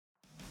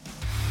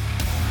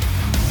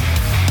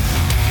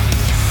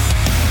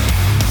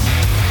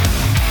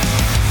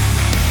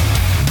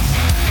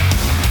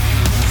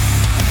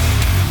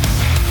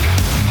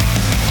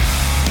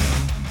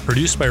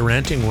Produced by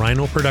Ranting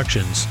Rhino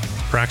Productions,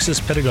 Praxis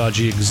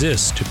Pedagogy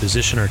exists to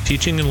position our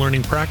teaching and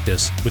learning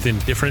practice within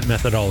different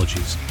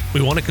methodologies.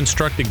 We want to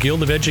construct a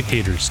guild of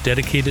educators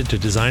dedicated to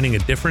designing a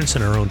difference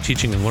in our own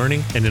teaching and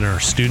learning and in our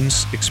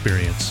students'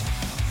 experience.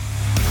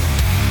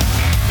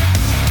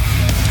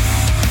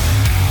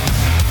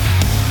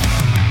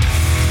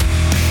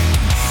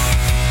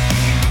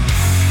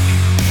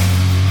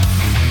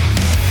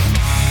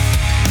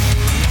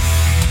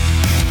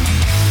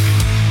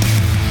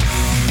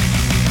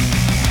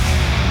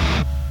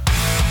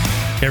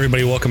 Hey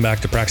everybody, welcome back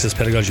to Praxis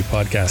Pedagogy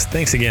Podcast.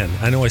 Thanks again.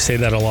 I know I say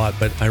that a lot,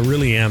 but I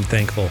really am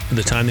thankful for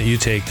the time that you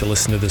take to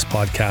listen to this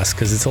podcast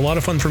because it's a lot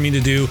of fun for me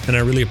to do, and I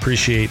really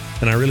appreciate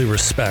and I really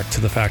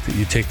respect the fact that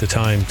you take the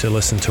time to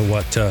listen to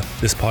what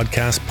this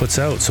podcast puts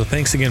out. So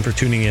thanks again for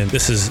tuning in.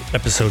 This is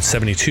episode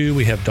 72.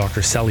 We have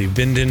Dr. Sally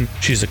Vinden.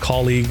 She's a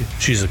colleague.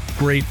 She's a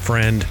great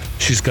friend.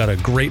 She's got a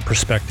great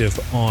perspective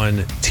on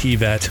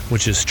TVET,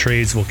 which is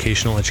Trades,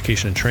 Vocational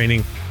Education and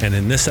Training. And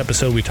in this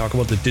episode, we talk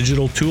about the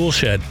Digital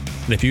Toolshed.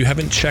 And if you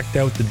haven't checked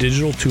out the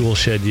Digital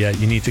Toolshed yet,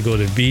 you need to go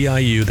to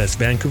VIU, that's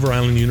Vancouver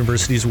Island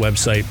University's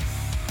website.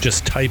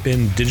 Just type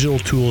in Digital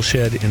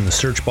Toolshed in the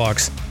search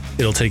box.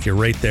 It'll take you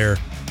right there.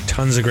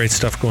 Tons of great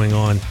stuff going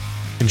on.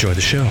 Enjoy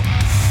the show.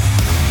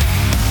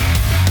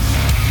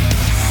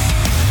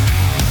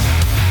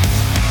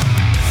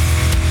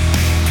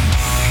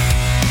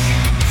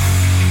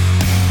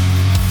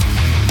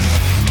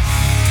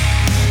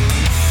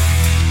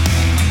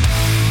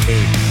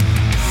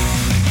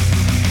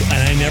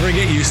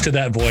 Get used to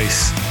that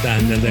voice,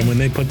 and then when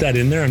they put that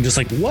in there, I'm just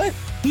like, what?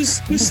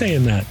 Who's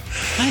saying that?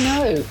 I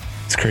know.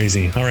 It's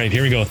crazy. All right,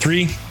 here we go.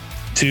 3,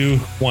 2,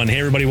 1. Hey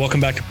everybody,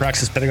 welcome back to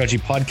Praxis Pedagogy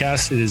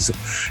Podcast. It is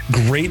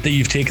great that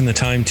you've taken the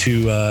time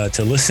to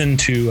listen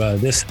to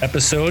this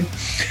episode.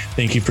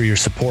 Thank you for your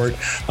support.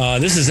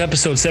 This is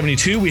episode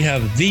 72. We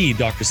have the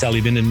Dr.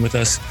 Sally Vinden with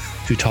us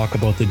to talk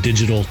about the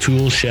Digital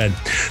Toolshed.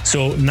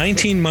 So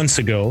 19 months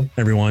ago,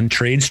 everyone,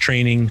 trades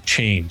training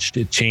changed.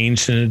 It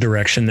changed in a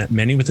direction that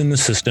many within the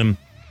system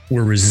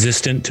were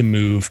resistant to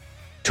move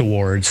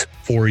towards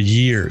for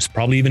years,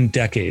 probably even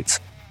decades.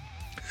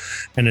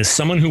 And as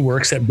someone who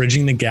works at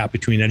bridging the gap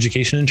between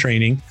education and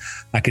training,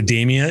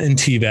 academia and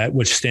TVET,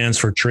 which stands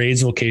for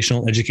Trades,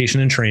 Vocational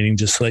Education and Training,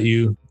 just to let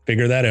you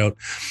figure that out,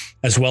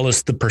 as well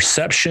as the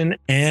perception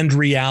and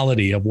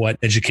reality of what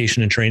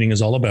education and training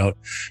is all about,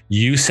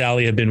 you,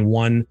 Sally, have been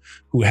one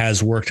who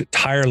has worked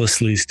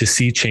tirelessly to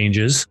see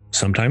changes,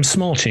 sometimes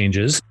small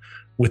changes,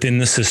 within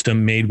the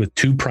system made with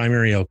two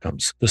primary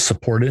outcomes: the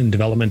support and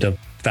development of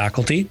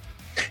faculty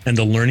and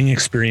the learning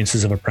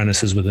experiences of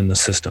apprentices within the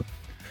system.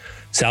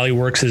 Sally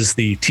works as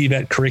the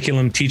TVET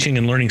Curriculum Teaching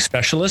and Learning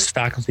Specialist,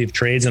 Faculty of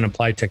Trades and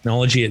Applied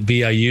Technology at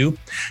VIU.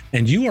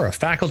 And you are a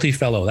faculty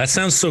fellow. That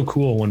sounds so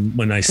cool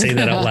when I say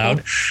that out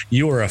loud.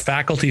 You are a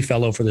faculty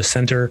fellow for the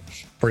Center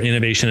for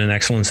Innovation and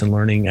Excellence in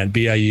Learning at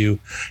VIU.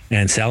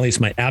 And Sally,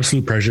 it's my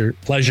absolute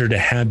pleasure to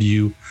have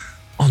you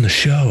on the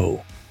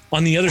show,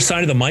 on the other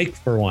side of the mic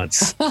for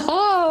once.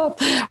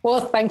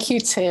 Well, thank you,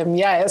 Tim.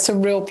 Yeah, it's a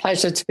real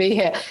pleasure to be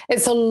here.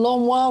 It's a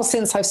long while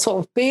since I've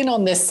sort of been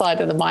on this side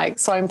of the mic,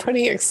 so I'm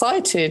pretty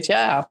excited.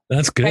 Yeah.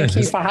 That's good. Thank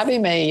you for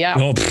having me. Yeah.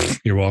 Oh,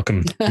 you're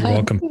welcome. You're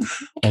welcome.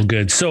 All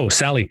good. So,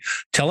 Sally,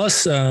 tell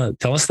us the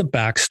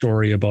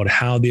backstory about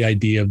how the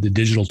idea of the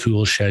Digital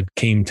Toolshed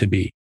came to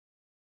be.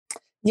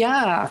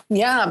 Yeah.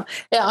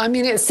 I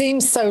mean, it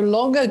seems so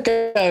long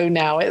ago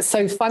now. It's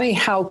so funny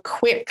how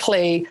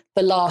quickly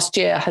the last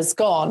year has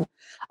gone.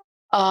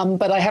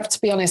 But I have to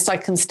be honest, I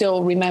can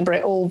still remember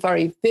it all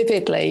very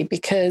vividly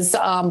because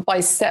by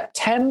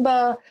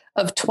September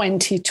of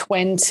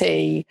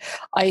 2020,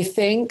 I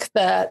think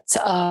that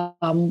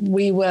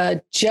we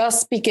were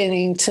just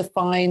beginning to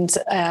find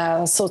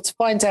our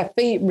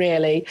feet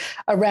really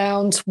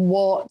around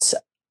what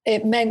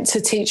it meant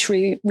to teach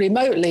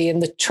remotely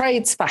in the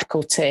trades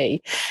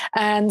faculty.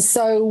 And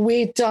so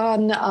we've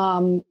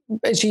done,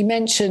 as you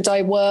mentioned,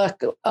 I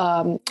work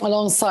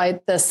alongside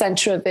the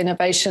Center of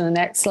Innovation and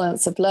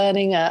Excellence of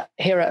Learning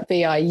here at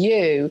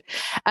VIU.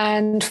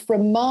 And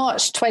from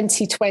March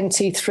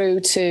 2020 through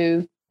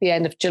to the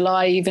end of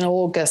July, even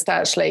August,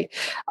 actually,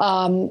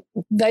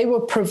 they were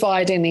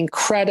providing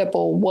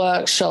incredible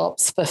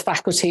workshops for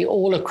faculty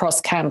all across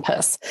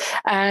campus.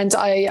 And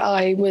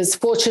I was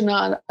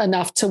fortunate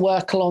enough to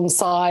work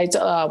alongside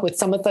with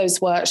some of those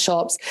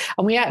workshops.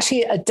 And we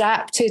actually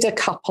adapted a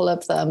couple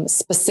of them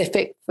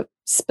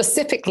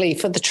specifically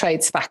for the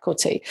trades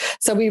faculty.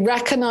 So we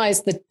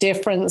recognized the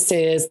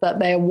differences that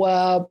there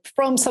were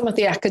from some of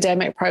the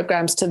academic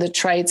programs to the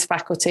trades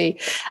faculty.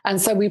 And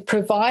so we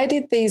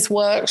provided these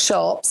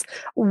workshops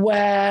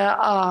where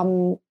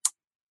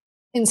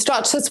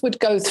instructors would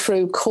go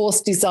through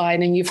course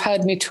design, and you've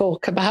heard me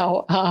talk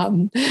about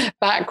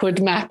backward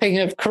mapping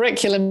of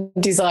curriculum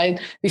design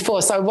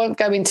before, so I won't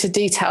go into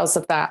details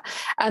of that.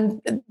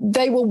 And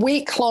they were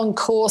week-long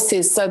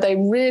courses, so they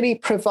really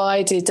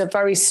provided a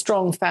very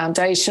strong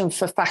foundation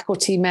for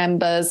faculty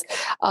members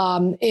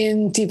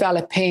in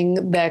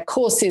developing their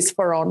courses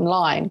for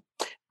online.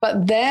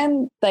 But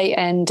then they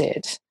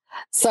ended.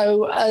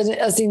 So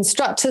as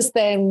instructors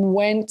then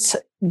went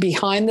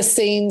behind the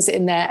scenes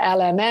in their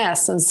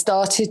LMS and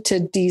started to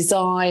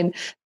design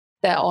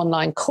their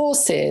online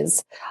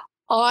courses,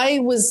 I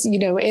was,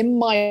 in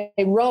my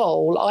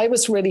role, I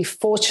was really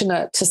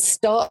fortunate to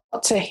start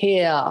to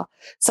hear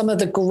some of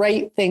the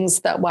great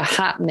things that were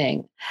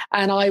happening.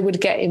 And I would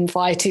get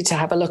invited to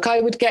have a look. I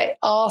would get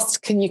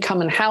asked, can you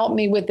come and help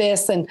me with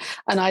this? And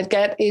I'd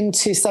get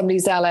into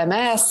somebody's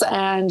LMS,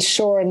 and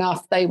sure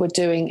enough, they were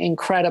doing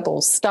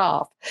incredible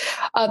stuff.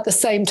 At the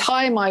same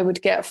time, I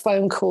would get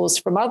phone calls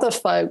from other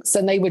folks,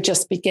 and they were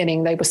just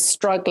beginning, they were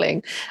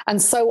struggling.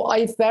 And so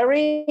I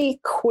very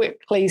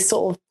quickly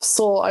sort of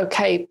saw,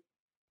 okay,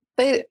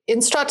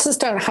 instructors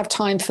don't have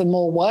time for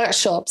more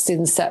workshops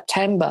in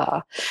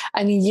September.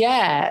 And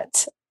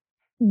yet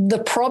the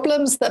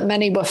problems that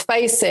many were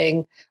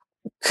facing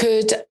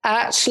could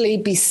actually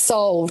be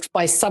solved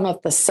by some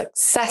of the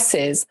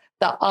successes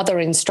that other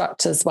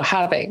instructors were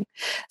having.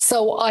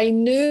 So I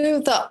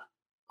knew that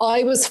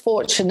I was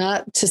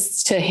fortunate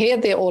to hear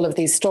all of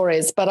these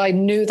stories, but I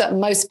knew that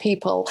most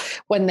people,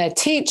 when they're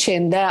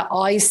teaching, they're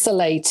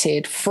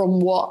isolated from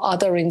what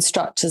other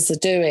instructors are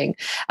doing.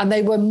 And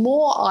they were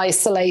more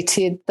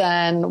isolated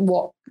than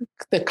what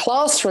the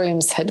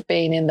classrooms had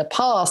been in the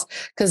past,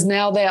 because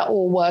now they're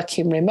all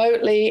working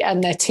remotely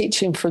and they're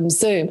teaching from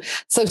Zoom.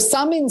 So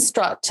some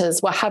instructors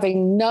were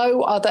having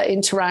no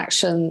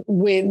interactions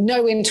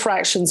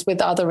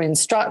with other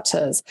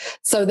instructors.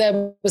 So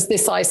there was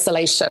this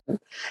isolation.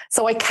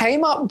 So I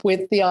came up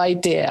with the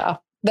idea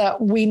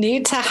that we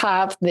need to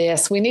have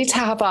this, we need to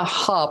have a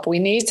hub, we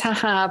need to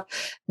have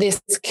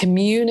this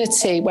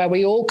community where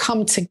we all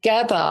come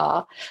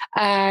together,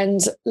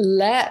 and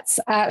let's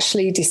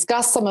actually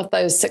discuss some of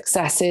those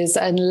successes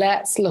and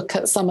let's look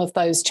at some of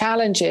those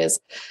challenges.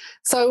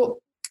 So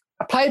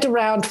I played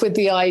around with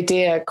the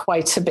idea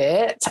quite a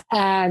bit,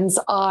 and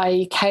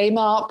I came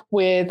up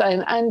with,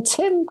 and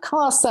Tim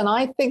Carson,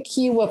 I think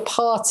you were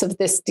part of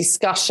this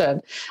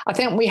discussion. I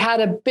think we had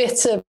a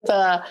bit of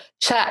a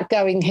chat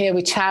going here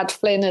with Chad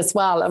Flynn as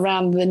well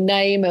around the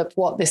name of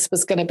what this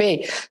was going to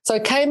be. So I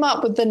came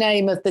up with the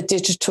name of the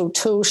Digital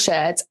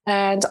Toolshed,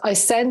 and I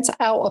sent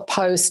out a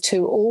post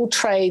to all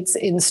trades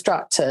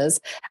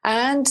instructors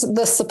and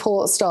the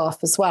support staff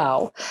as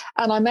well.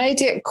 And I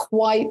made it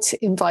quite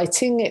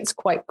inviting. It's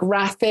quite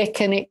graphic,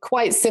 and it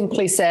quite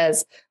simply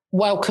says,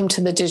 welcome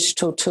to the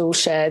Digital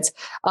Toolshed.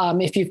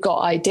 If you've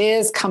got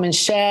ideas, come and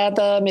share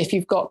them. If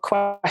you've got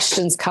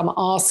questions, come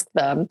ask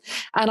them.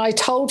 And I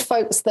told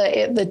folks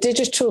that the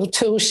Digital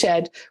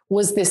Toolshed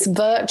was this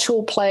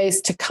virtual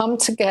place to come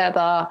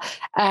together,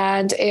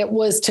 and it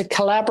was to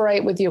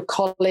collaborate with your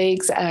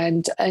colleagues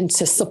and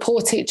to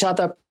support each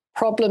other,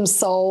 problem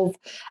solve,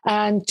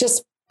 and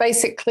just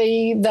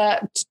basically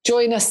that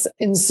join us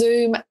in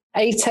Zoom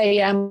 8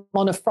 a.m.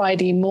 on a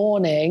Friday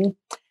morning.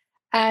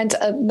 And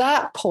at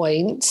that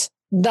point,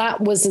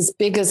 that was as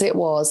big as it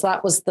was.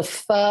 That was the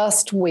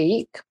first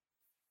week.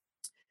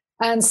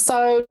 And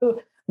so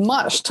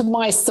much to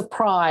my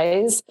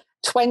surprise,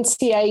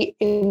 28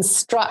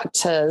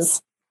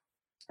 instructors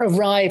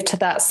arrived to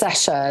that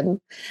session.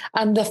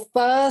 And the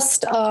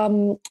first,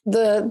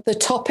 the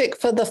topic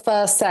for the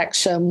first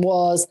section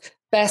was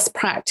best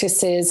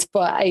practices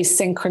for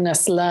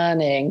asynchronous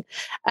learning.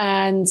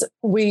 And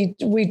we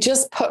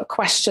just put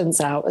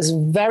questions out. It was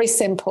very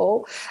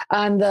simple.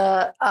 And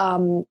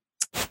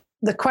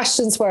the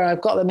questions where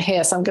I've got them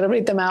here, so I'm going to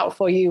read them out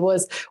for you,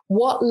 was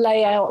what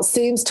layout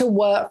seems to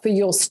work for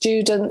your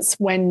students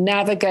when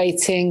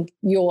navigating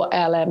your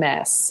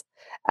LMS?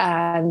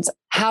 And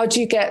how do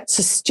you get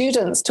to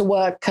students to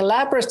work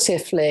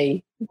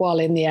collaboratively while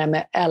in the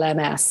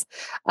LMS?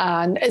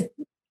 And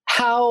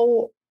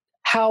how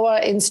are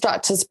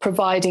instructors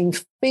providing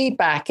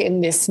feedback in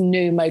this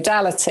new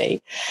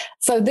modality?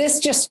 So this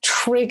just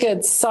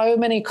triggered so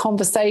many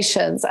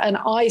conversations, and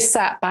I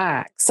sat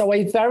back. So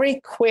I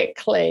very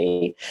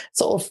quickly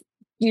sort of,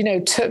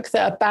 took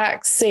the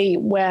back seat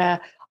where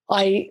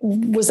I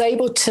was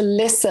able to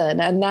listen,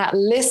 and that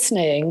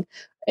listening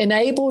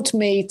enabled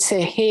me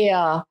to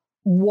hear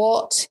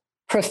what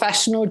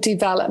professional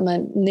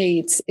development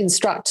needs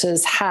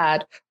instructors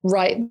had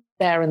right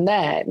there and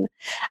then.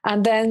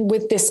 And then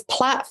with this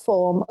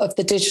platform of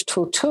the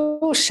Digital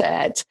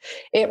Toolshed,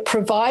 it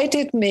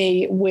provided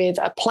me with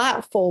a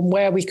platform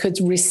where we could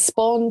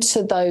respond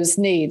to those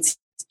needs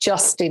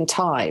just in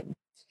time.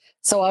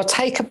 So I'll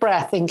take a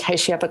breath in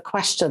case you have a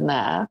question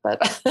there.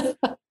 But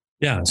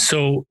yeah,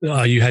 so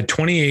you had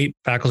 28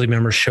 faculty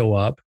members show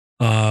up.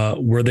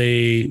 Were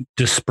they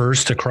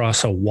dispersed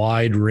across a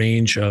wide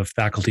range of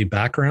faculty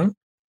background?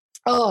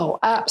 Oh,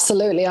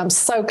 absolutely. I'm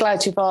so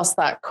glad you've asked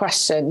that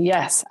question.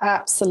 Yes,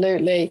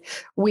 absolutely.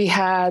 We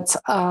had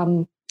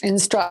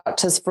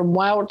instructors from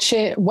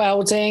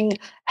welding,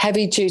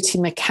 heavy duty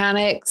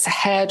mechanics,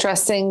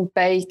 hairdressing,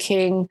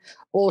 baking,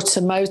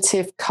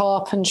 automotive,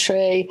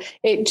 carpentry.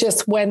 It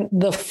just went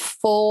the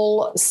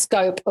full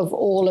scope of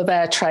all of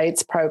our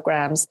trades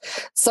programs.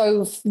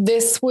 So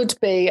this would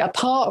be,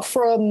 apart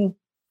from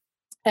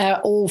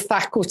all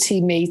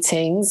faculty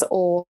meetings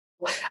or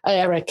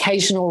our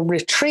occasional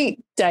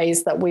retreat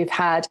days that we've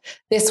had,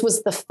 this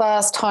was the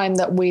first time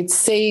that we'd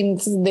seen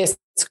this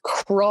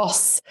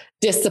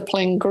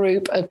cross-discipline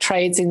group of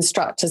trades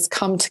instructors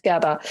come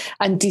together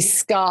and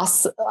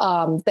discuss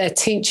their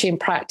teaching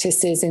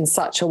practices in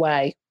such a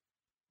way.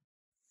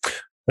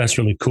 That's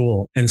really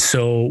cool. And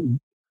so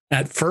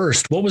at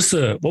first, what was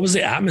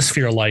the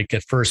atmosphere like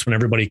at first when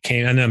everybody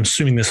came? And I'm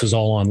assuming this was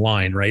all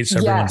online, right? So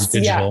everyone's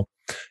digital,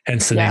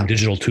 hence the name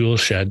Digital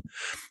Toolshed.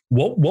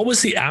 What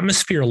was the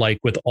atmosphere like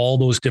with all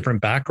those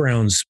different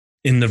backgrounds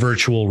in the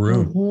virtual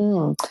room?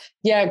 Mm-hmm.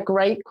 Yeah,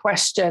 great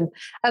question.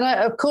 And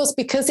of course,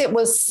 because it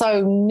was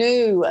so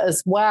new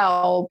as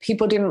well,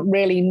 people didn't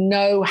really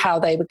know how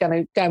they were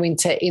going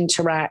to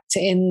interact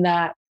in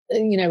that,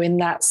 in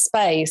that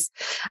space.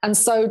 And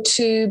so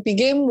to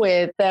begin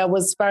with, there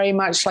was very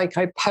much like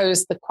I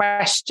posed the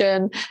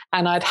question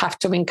and I'd have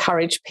to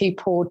encourage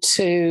people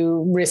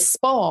to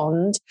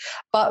respond.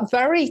 But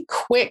very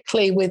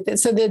quickly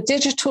so the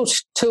Digital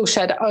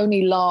Toolshed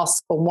only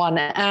lasts for 1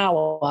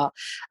 hour.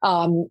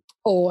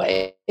 Or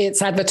it's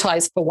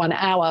advertised for 1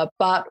 hour.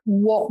 But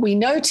what we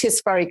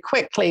noticed very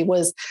quickly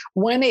was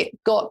when it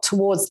got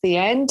towards the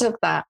end of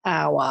that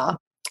hour,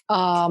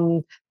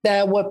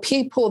 there were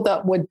people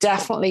that were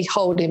definitely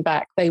holding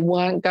back. They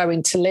weren't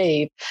going to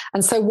leave.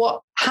 And so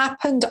what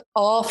happened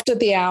after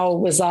the hour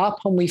was up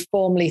and we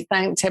formally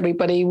thanked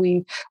everybody,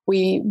 we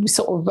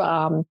sort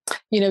of,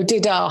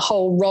 did our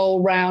whole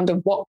roll round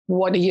of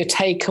what are your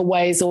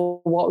takeaways or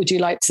what would you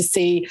like to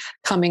see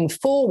coming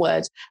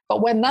forward.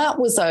 But when that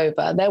was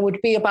over, there would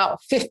be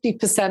about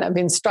 50% of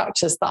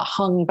instructors that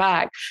hung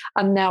back.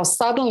 And now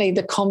suddenly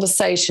the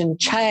conversation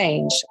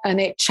changed,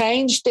 and it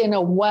changed in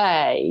a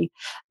way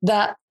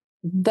that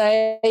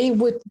they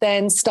would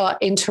then start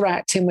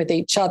interacting with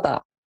each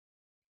other.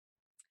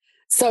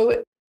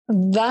 So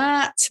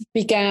that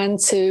began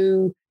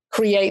to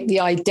create the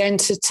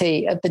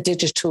identity of the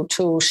Digital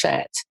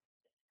Toolshed.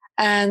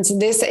 And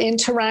this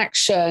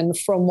interaction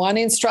from one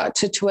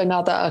instructor to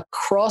another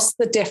across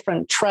the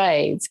different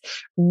trades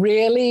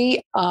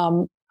really,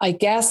 I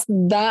guess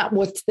that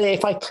was,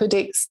 if I could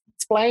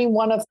explain,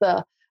 one of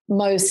the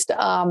most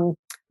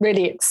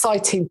really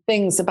exciting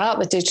things about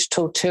the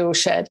Digital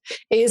Toolshed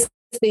is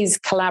these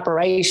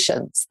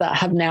collaborations that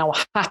have now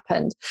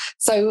happened.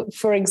 So,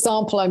 for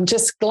example, I'm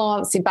just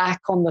glancing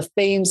back on the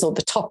themes or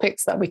the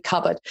topics that we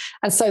covered.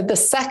 And so the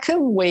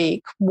second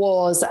week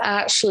was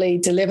actually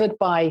delivered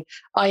by,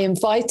 I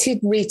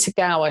invited Rita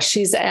Gower. She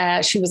was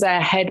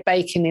our head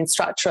baking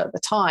instructor at the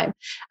time.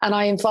 And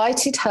I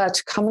invited her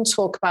to come and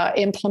talk about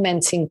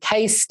implementing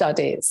case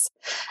studies.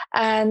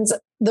 And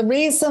the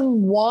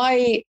reason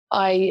why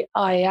I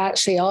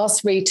actually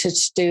asked Rita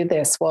to do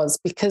this was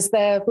because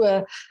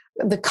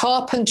the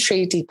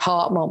carpentry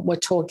department were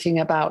talking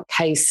about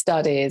case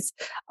studies.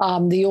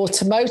 The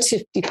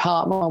automotive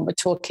department were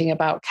talking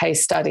about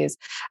case studies.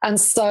 And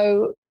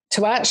so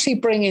to actually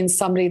bring in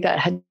somebody that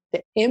had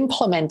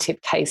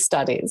implemented case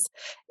studies,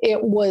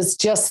 it was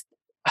just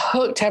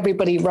hooked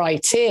everybody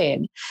right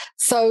in.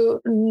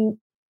 So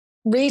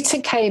Rita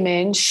came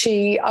in,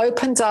 she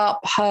opened up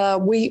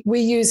we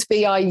use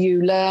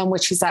VIU Learn,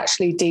 which is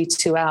actually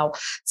D2L.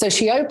 So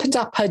she opened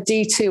up her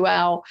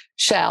D2L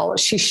shell,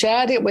 she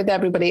shared it with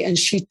everybody, and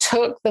she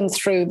took them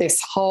through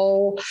this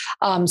whole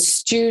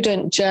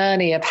student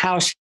journey of how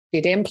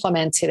she'd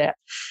implemented it.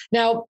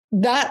 Now,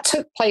 that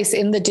took place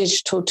in the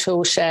Digital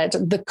Toolshed.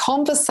 The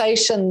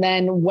conversation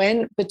then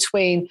went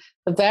between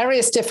the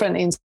various different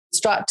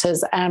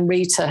instructors and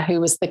Rita,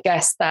 who was the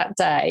guest that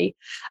day.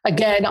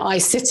 Again, I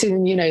sit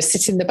in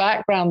the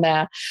background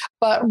there.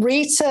 But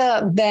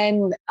Rita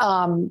then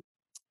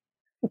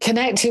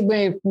connected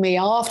with me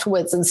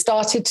afterwards and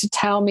started to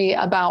tell me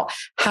about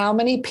how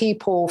many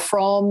people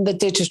from the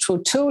Digital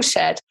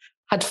Toolshed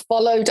had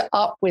followed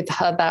up with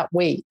her that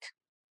week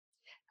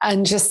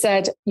and just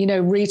said,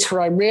 Rita,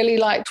 I really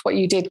liked what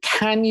you did.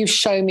 Can you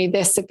show me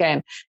this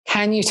again?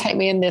 Can you take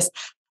me in this?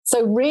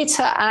 So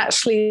Rita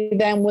actually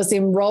then was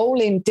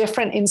enrolling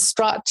different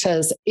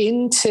instructors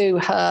into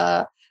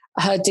her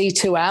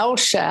D2L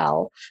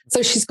shell.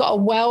 So she's got a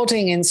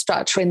welding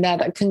instructor in there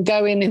that can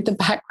go in the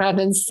background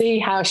and see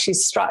how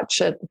she's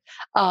structured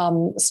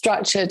her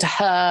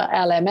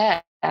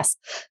LMS.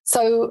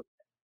 So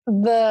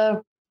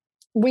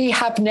we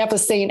have never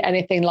seen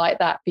anything like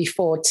that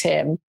before,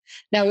 Tim.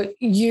 Now,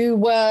 you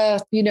were,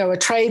 a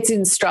trades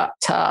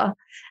instructor,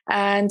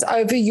 and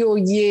over your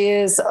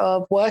years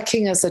of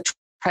working as a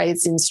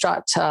trades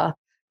instructor,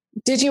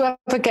 did you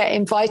ever get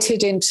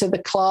invited into the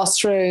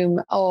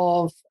classroom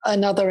of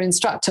another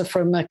instructor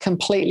from a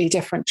completely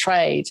different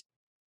trade?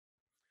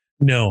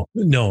 No.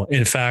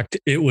 In fact,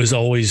 it was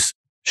always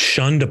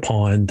shunned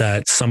upon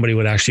that somebody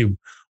would actually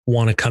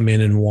want to come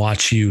in and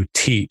watch you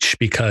teach,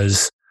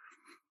 because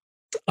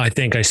I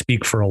think I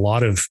speak for a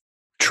lot of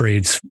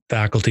trades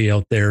faculty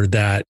out there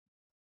that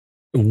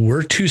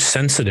we're too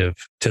sensitive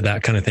to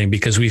that kind of thing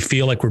because we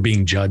feel like we're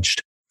being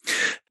judged.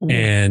 Mm-hmm.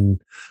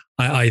 And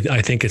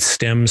I think it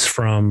stems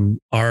from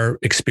our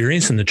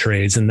experience in the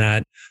trades, and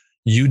that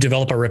you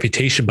develop a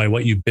reputation by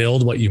what you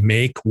build, what you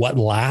make, what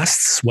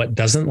lasts, what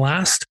doesn't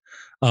last.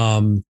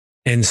 And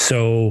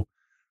so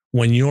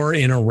when you're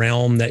in a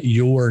realm that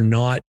you're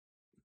not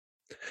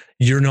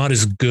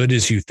as good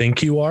as you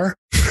think you are,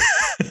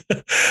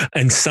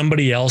 and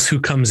somebody else who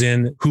comes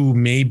in who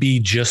may be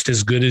just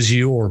as good as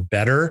you or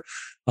better,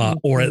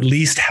 or at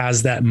least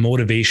has that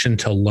motivation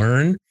to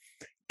learn,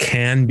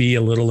 can be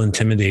a little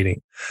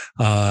intimidating.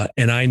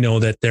 And I know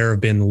that there have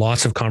been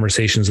lots of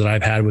conversations that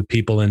I've had with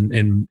people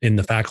in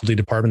the faculty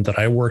department that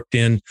I worked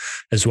in,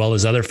 as well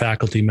as other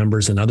faculty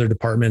members in other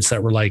departments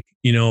that were like,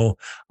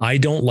 I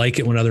don't like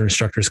it when other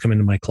instructors come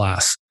into my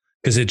class.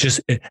 Because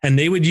and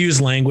they would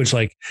use language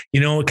like,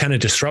 it kind of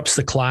disrupts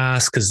the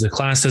class because the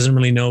class doesn't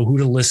really know who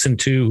to listen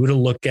to, who to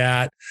look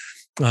at.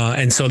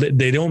 And so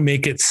they don't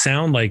make it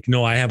sound like,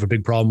 no, I have a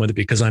big problem with it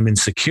because I'm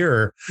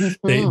insecure.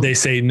 They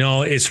say,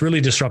 no, it's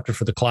really disruptive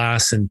for the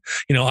class. And,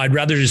 I'd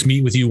rather just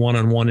meet with you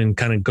one-on-one and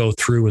kind of go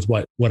through with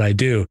what I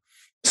do.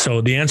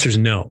 So the answer is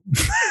no.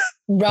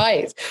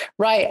 Right.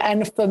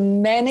 And for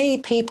many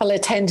people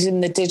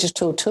attending the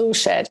Digital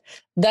Toolshed,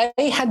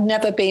 they had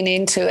never been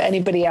into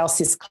anybody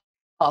else's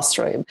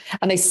classroom.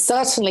 And they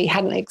certainly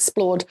hadn't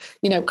explored,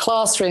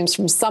 classrooms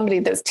from somebody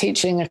that's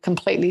teaching a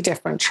completely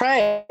different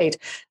trade.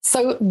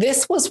 So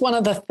this was one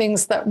of the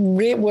things that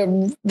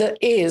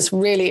is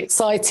really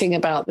exciting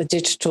about the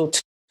Digital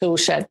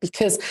Toolshed,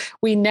 because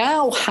we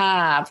now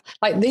have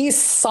like these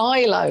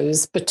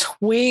silos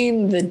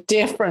between the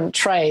different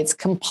trades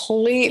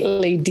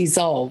completely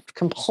dissolved,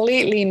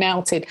 completely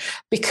melted,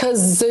 because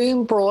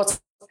Zoom brought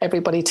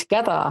everybody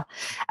together.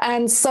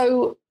 And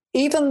so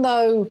even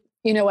though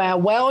our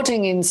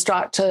welding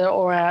instructor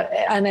or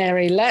our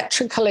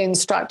electrical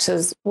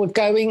instructors were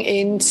going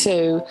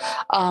into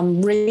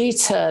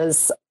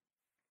Rita's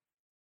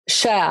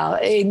shell,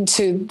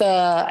 into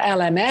the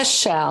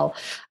LMS shell,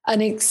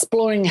 and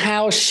exploring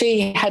how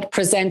she had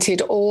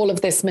presented all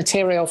of this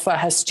material for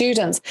her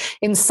students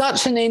in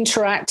such an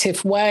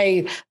interactive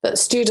way that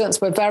students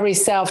were very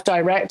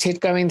self-directed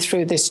going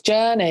through this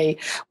journey,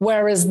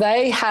 whereas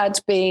they had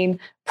been,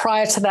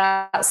 prior to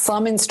that,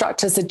 some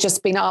instructors had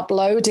just been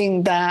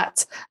uploading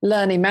that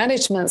learning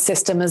management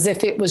system as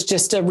if it was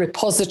just a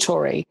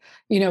repository,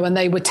 and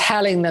they were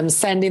telling them,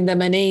 sending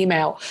them an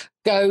email,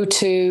 go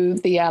to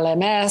the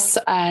LMS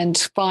and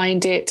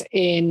find it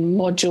in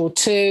module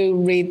 2,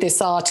 read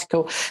this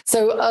article.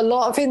 So a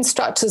lot of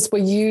instructors were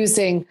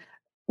using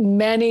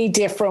many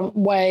different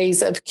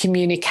ways of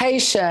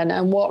communication.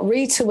 And what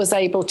Rita was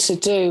able to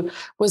do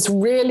was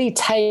really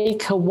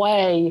take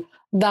away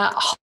that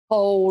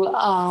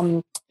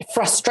whole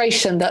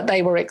frustration that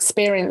they were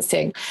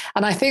experiencing.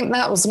 And I think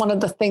that was one of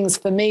the things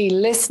for me,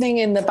 listening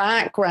in the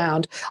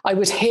background. I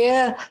would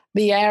hear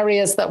the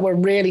areas that were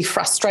really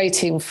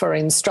frustrating for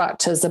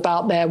instructors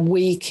about their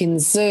week in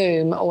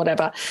Zoom or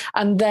whatever.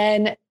 And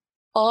then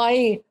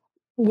I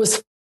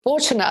was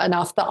fortunate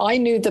enough that I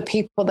knew the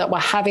people that were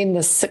having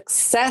the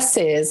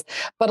successes,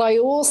 but I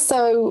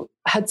also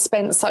had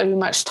spent so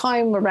much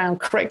time around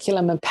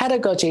curriculum and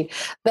pedagogy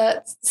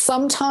that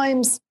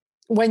sometimes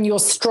when you're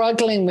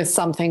struggling with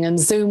something, and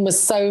Zoom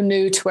was so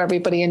new to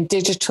everybody and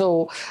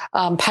digital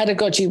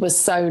pedagogy was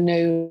so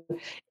new,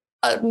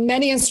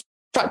 many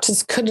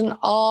instructors couldn't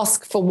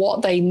ask for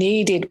what they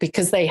needed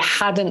because they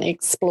hadn't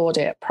explored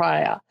it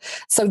prior.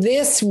 So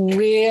this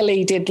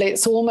really did,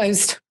 it's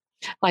almost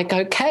like,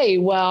 okay,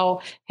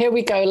 well, here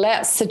we go.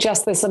 Let's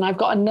suggest this. And I've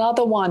got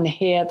another one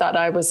here that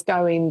I was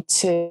going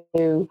to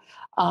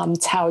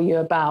tell you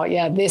about.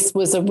 Yeah, this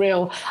was a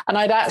real, and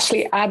I'd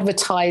actually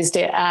advertised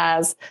it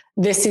as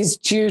this is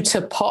due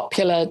to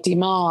popular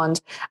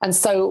demand. And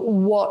so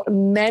what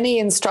many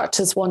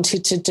instructors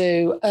wanted to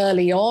do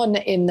early on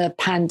in the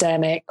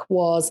pandemic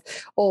was,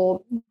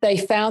 or they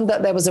found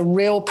that there was a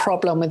real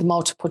problem with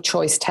multiple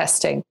choice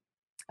testing.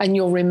 And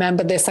you'll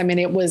remember this. I mean,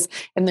 it was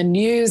in the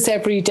news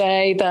every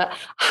day that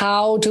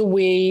how do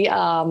we,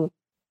 the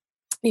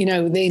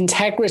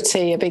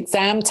integrity of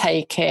exam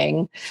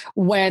taking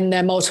when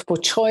they're multiple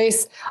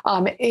choice.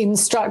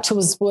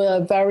 Instructors were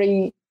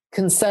very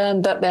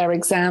concerned that their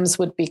exams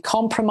would be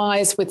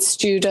compromised with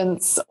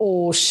students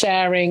or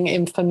sharing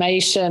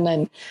information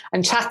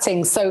and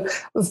chatting. So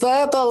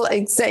verbal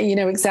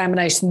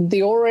examination,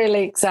 the oral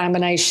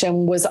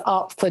examination was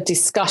up for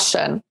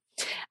discussion.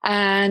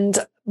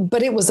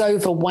 But it was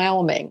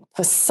overwhelming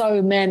for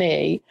so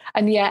many.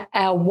 And yet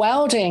our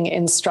welding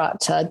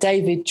instructor,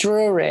 David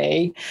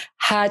Drury,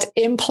 had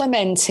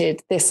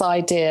implemented this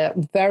idea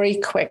very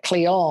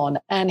quickly on.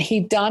 And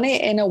he'd done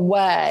it in a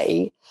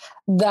way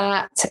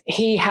that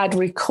he had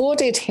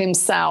recorded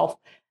himself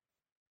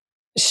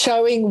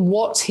showing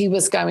what he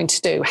was going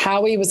to do,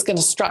 how he was going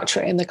to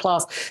structure it in the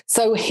class.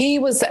 So he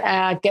was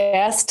our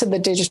guest to the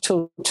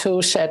Digital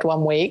Toolshed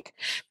one week.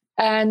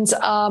 And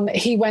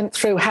he went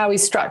through how he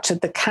structured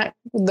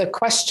the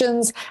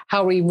questions,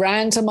 how he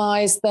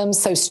randomized them,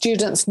 so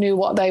students knew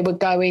what they were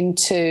going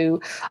to,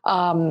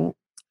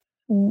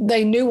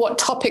 they knew what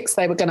topics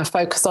they were going to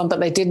focus on, but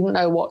they didn't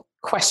know what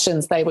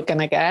questions they were going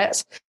to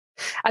get.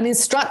 And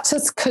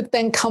instructors could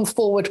then come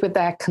forward with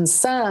their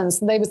concerns.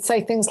 And they would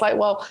say things like,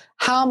 well,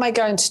 how am I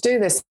going to do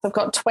this? I've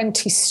got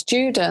 20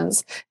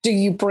 students. Do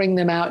you bring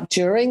them out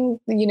during,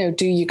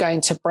 do you go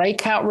into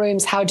breakout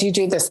rooms? How do you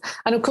do this?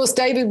 And of course,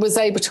 David was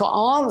able to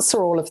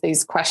answer all of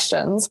these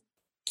questions.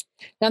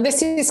 Now,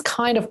 this is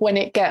kind of when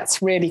it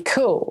gets really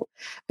cool,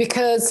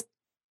 because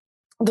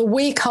the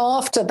week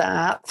after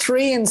that,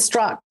 3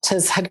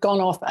 instructors had gone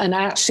off and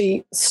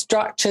actually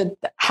structured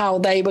how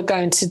they were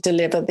going to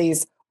deliver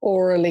these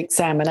oral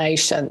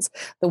examinations.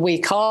 The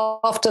week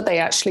after, they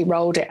actually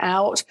rolled it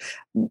out.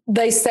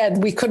 They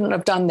said we couldn't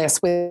have done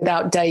this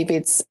without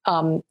David's,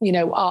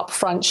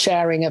 upfront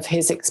sharing of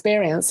his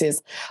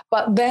experiences.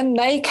 But then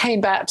they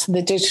came back to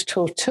the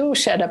Digital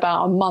Toolshed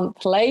about a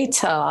month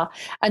later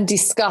and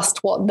discussed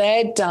what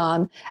they'd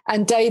done.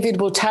 And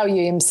David will tell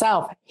you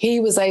himself,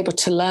 he was able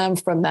to learn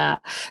from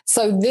that.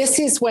 So this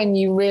is when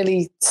you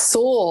really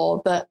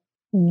saw that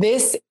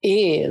this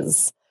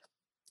is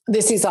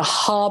a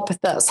hub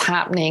that's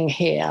happening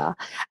here,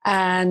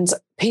 and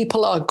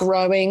people are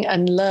growing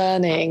and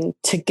learning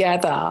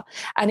together,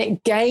 and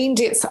it gained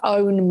its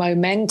own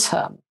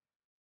momentum.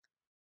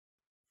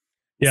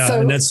 Yeah. So,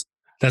 and that's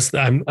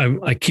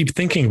I keep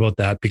thinking about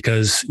that,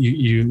 because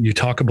you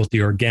talk about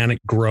the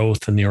organic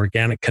growth and the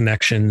organic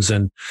connections,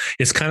 and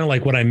it's kind of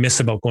like what I miss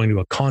about going to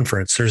a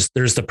conference.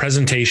 There's the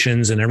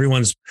presentations and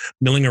everyone's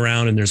milling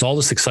around and there's all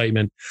this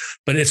excitement,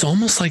 but it's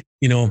almost like,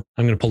 I'm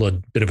going to pull a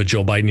bit of a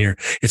Joe Biden here.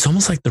 It's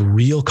almost like the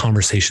real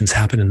conversations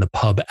happen in the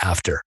pub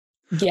after,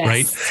 yes.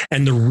 Right?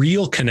 And the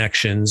real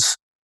connections,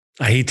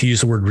 I hate to use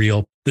the word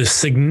real, the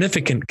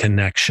significant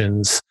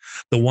connections,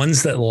 the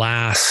ones that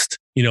last,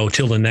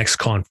 till the next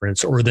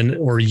conference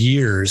or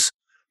years,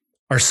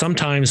 are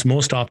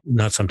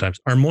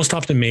most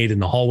often made in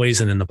the hallways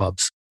and in the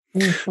pubs.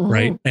 Mm-hmm.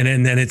 Right.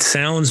 And then it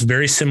sounds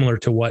very similar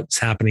to what's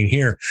happening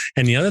here.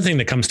 And the other thing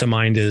that comes to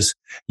mind is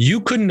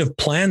you couldn't have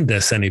planned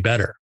this any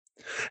better.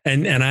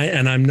 And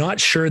I'm not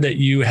sure that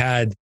you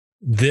had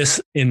this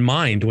in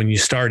mind when you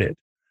started,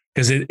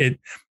 because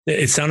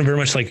it sounded very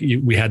much like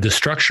we had the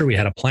structure, we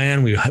had a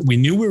plan, we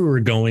knew where we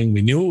were going,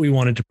 we knew what we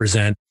wanted to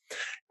present.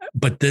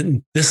 But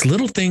then this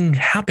little thing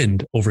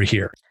happened over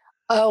here.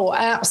 Oh,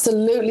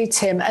 absolutely,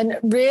 Tim. And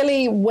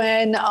really,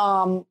 when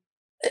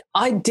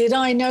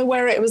I know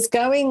where it was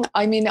going,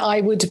 I mean, I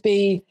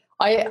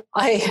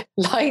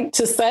like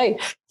to say,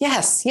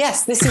 yes,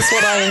 this is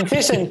what I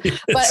envisioned.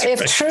 But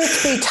if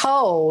truth be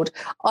told,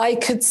 I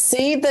could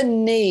see the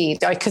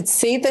need.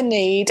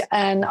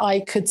 And I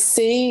could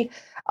see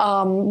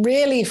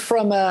really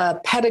from a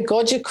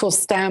pedagogical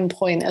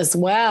standpoint as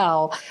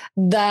well,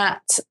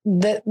 that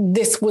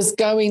this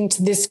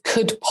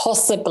could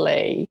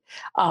possibly,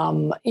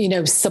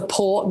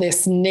 support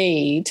this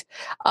need,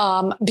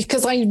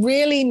 because I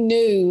really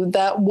knew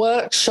that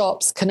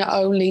workshops can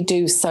only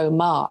do so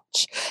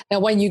much.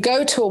 Now, when you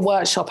go to a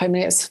workshop, I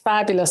mean, it's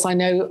fabulous. I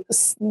know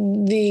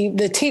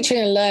the teaching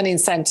and learning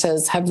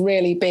centers have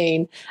really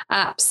been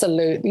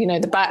absolute,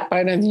 the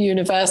backbone of the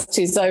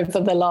universities over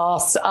the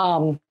last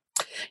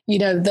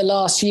the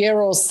last year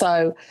or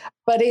so.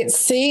 But it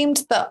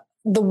seemed that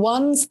the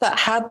ones that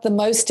had the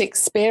most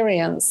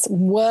experience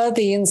were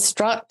the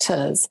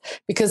instructors,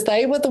 because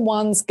they were the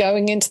ones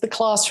going into the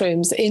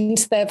classrooms,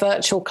 into their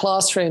virtual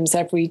classrooms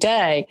every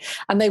day.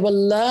 And they were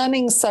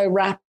learning so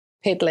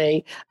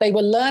rapidly.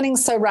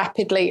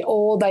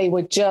 Or they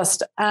were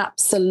just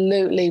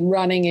absolutely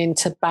running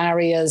into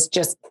barriers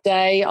just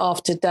day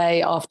after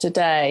day after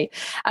day.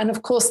 And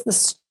of course,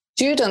 the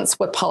students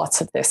were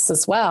part of this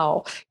as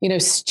well.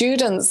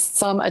 Students,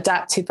 some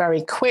adapted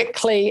very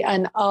quickly,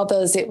 and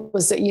others, it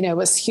was,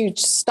 a huge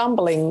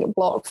stumbling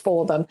block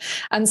for them.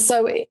 And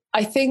so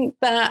I think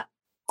the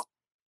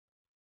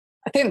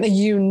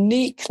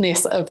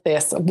uniqueness of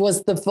this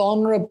was the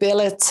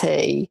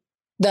vulnerability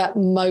that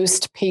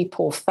most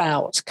people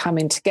felt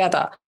coming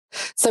together.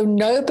 So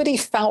nobody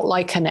felt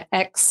like an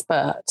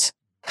expert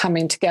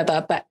coming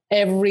together, but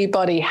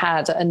everybody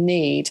had a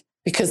need,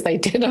 because they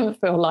didn't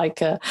feel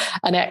like an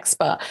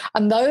expert.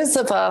 And those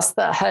of us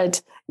that had,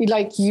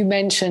 like you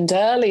mentioned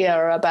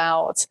earlier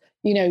about,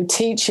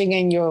 teaching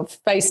in your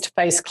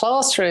face-to-face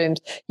classrooms,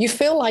 you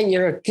feel like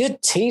you're a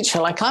good teacher.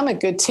 Like, I'm a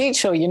good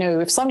teacher.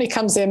 If somebody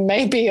comes in,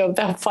 maybe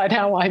they'll find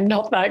out I'm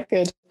not that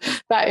good,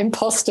 that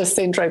imposter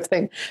syndrome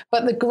thing.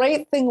 But the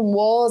great thing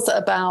was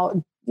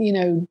about,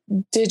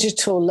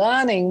 digital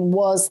learning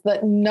was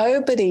that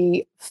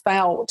nobody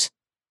felt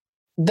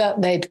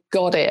that they'd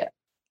got it.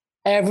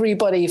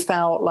 Everybody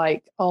felt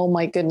like, oh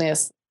my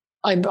goodness,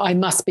 I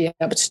must be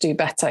able to do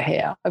better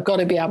here. I've got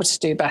to be able to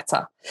do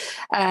better.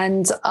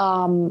 And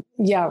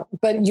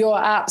but you're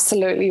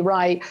absolutely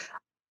right.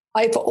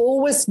 I've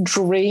always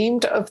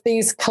dreamed of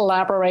these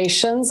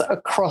collaborations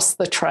across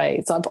the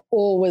trades. I've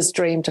always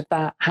dreamed of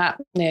that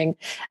happening.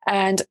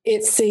 And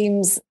it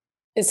seems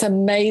it's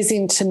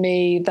amazing to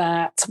me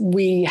that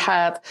we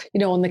have,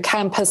 on the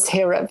campus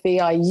here at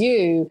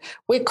VIU,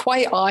 we're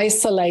quite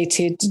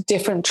isolated.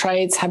 Different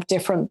trades have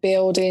different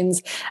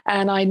buildings.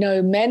 And I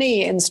know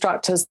many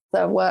instructors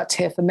that worked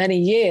here for many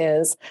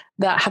years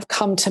that have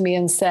come to me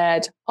and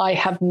said, I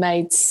have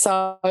made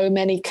so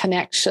many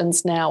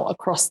connections now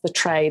across the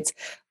trades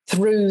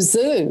through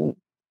Zoom.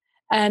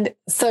 And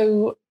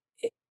so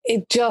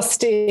it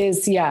just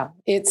is,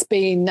 it's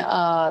been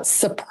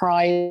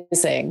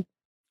surprising.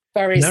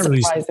 Very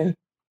surprising.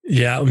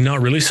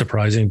 Not really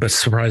surprising, but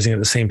surprising at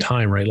the same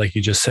time, right? Like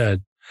you just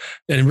said.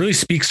 And it really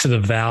speaks to the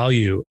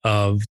value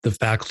of the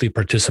faculty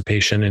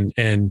participation.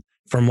 And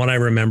from what I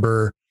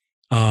remember,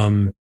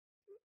 you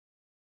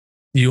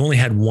only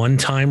had one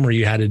time where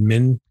you had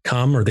admin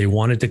come, or they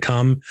wanted to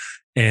come,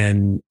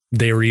 and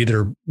they were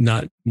either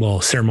not,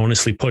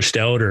 ceremoniously pushed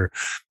out, or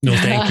no,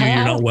 thank you,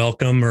 you're not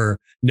welcome, or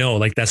no,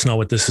 like that's not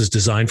what this is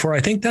designed for. I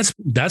think that's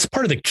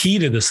part of the key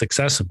to the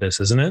success of this,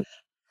 isn't it?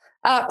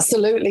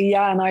 Absolutely.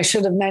 Yeah. And I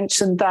should have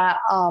mentioned that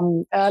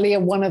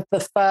earlier. One of the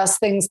first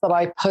things that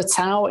I put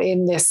out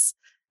in this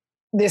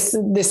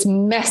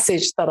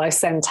message that I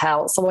sent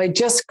out. So I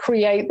just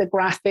create the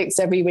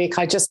graphics every week.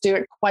 I just do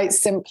it quite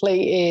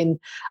simply in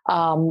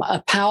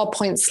a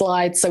PowerPoint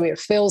slide. So it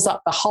fills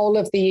up the whole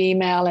of the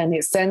email and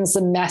it sends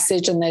a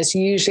message, and there's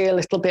usually a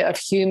little bit of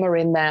humor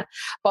in there.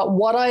 But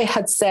what I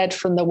had said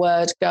from the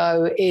word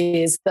go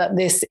is that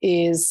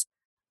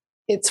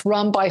it's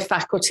run by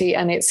faculty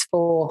and it's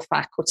for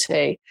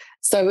faculty.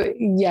 So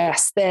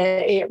yes,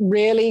 it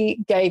really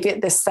gave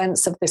it this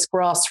sense of this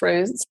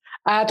grassroots.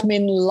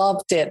 Admin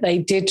loved it. They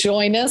did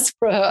join us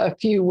for a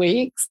few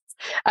weeks,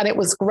 and it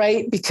was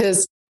great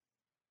because,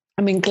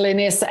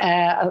 Glynis,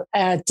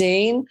 our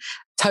dean,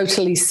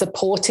 totally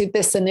supported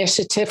this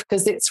initiative,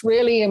 because it's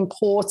really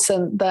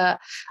important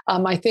that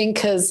I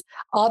think there's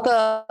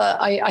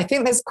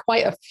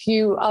quite a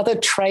few other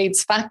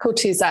trades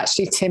faculties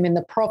actually, Tim, in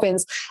the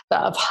province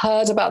that have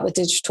heard about the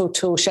Digital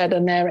Toolshed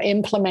and they're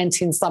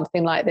implementing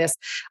something like this.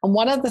 And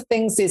one of the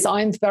things is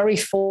I'm very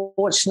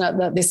fortunate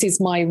that this is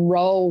my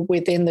role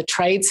within the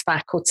trades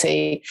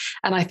faculty.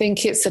 And I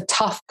think it's a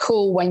tough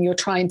call when you're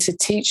trying to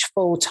teach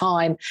full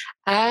time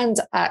and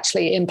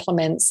actually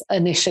implements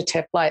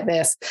initiative like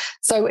this.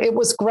 So it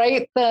was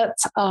great that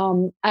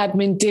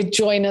admin did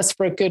join us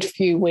for a good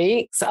few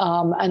weeks,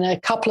 and a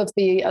couple of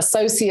the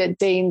associate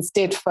deans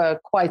did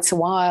for quite a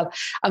while.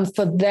 And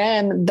for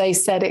them, they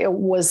said it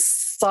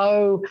was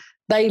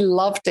they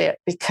loved it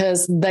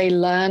because they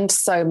learned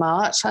so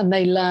much, and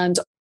they learned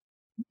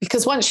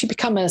because once you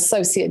become an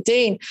associate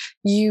dean,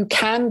 you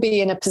can be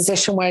in a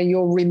position where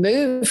you're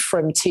removed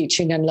from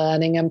teaching and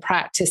learning and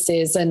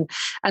practices. And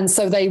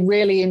so they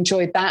really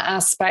enjoyed that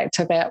aspect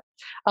of it.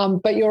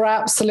 But you're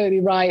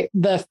absolutely right.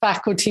 The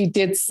faculty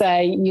did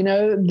say,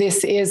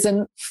 this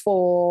isn't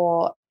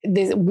for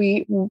this.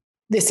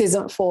 This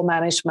isn't for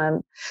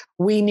management.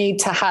 We need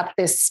to have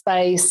this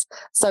space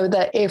so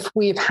that if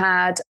we've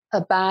had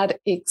a bad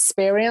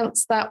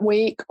experience that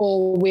week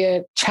or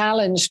we're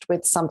challenged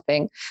with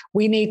something,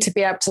 we need to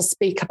be able to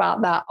speak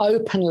about that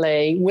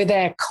openly with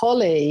our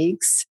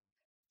colleagues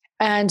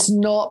and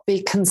not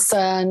be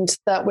concerned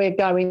that we're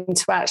going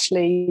to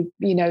actually,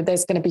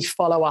 there's going to be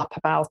follow-up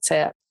about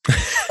it.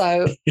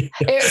 So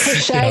it's a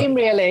shame,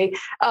 really.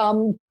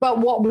 But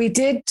what we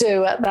did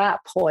do at that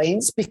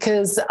point,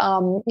 because,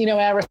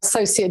 our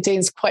associate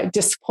dean's quite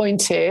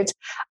disappointed,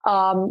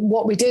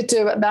 what we did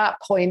do at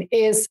that point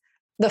is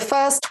the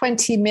first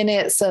 20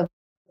 minutes of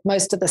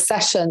most of the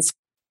sessions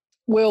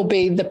will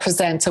be the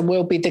presenter,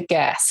 will be the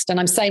guest. And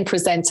I'm saying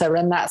presenter,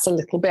 and that's a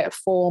little bit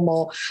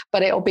formal,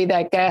 but it'll be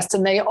their guest.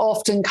 And they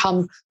often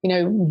come,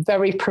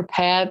 very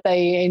prepared.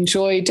 They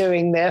enjoy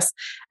doing this.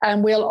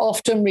 And we'll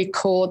often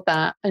record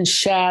that and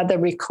share the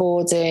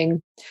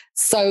recording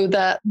so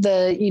that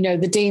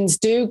the deans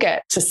do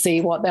get to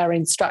see what their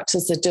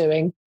instructors are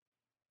doing.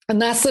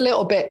 And that's a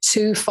little bit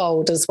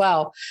twofold as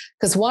well,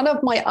 because one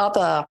of my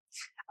other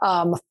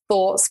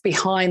thoughts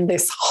behind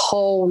this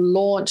whole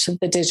launch of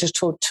the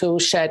Digital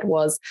Toolshed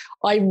was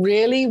I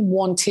really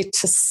wanted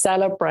to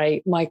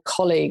celebrate my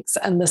colleagues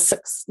and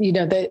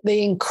the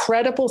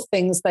incredible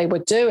things they were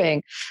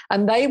doing,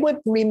 and they would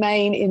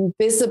remain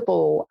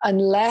invisible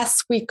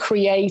unless we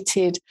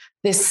created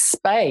this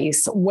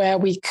space where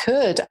we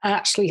could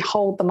actually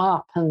hold them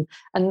up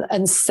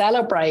and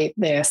celebrate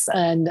this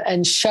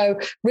and show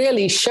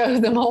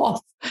them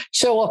off,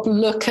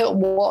 look at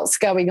what's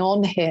going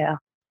on here.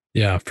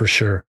 Yeah, for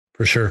sure.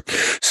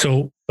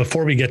 So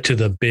before we get to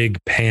the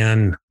big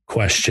pan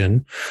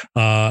question,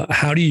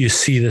 how do you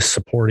see this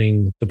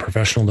supporting the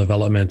professional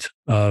development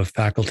of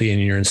faculty in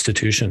your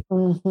institution?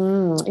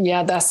 Mm-hmm.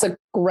 Yeah, that's a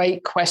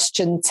great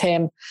question,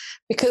 Tim,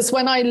 because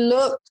when I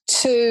look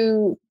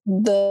to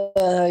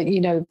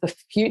the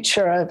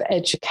future of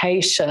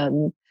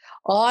education,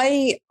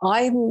 I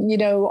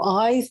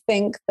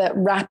think that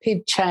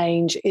rapid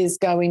change is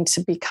going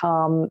to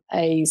become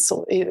a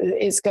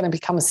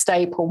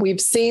staple. We've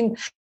seen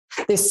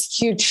this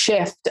huge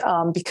shift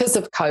because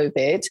of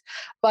COVID,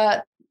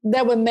 but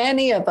there were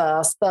many of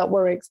us that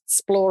were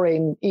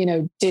exploring,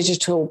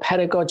 digital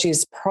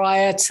pedagogies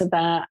prior to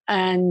that.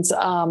 And,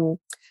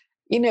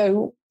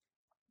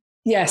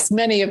 yes,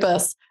 many of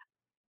us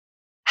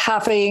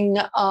having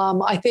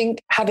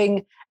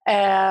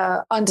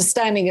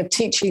understanding of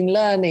teaching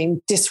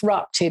learning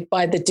disrupted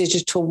by the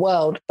digital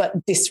world,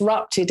 but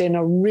disrupted in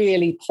a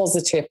really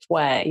positive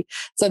way.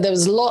 So there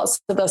was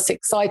lots of us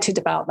excited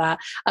about that.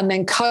 And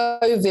then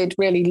COVID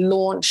really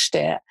launched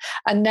it.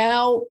 And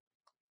now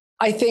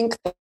I think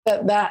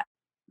that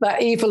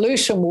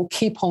evolution will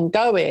keep on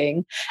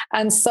going.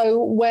 And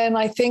so when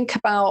I think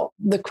about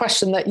the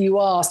question that you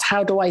asked,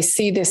 how do I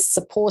see this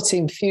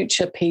supporting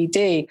future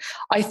PD?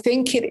 I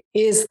think it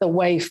is the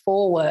way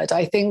forward.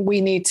 I think we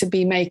need to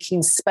be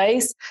making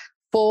space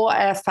for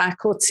our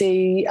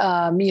faculty,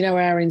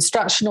 our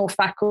instructional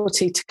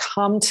faculty to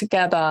come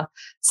together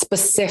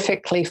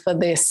specifically for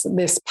this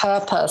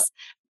purpose.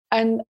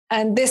 And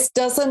this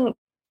doesn't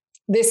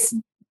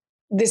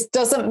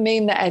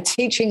mean that our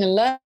teaching and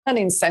learning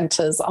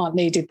centres aren't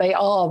needed. They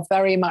are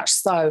very much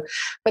so.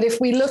 But if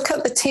we look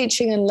at the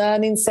teaching and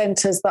learning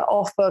centres that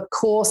offer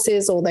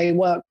courses or they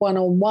work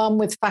one-on-one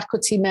with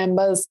faculty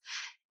members,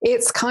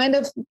 it's kind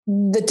of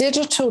the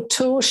digital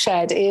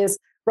toolshed is,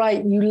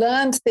 right, you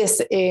learned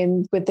this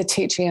with the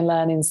teaching and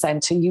learning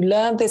centre. You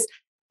learned this.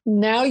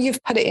 Now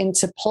you've put it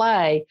into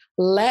play.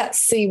 Let's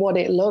see what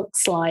it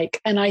looks like.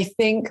 And I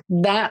think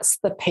that's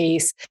the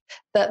piece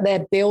that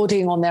they're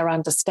building on their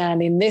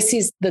understanding. This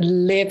is the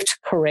lived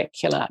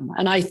curriculum.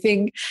 And I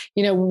think,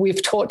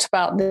 we've talked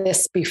about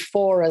this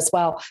before as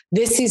well.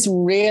 This is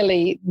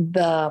really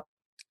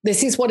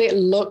this is what it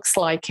looks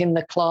like in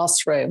the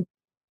classroom.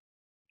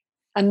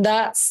 And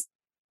that's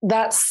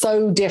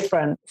so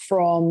different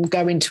from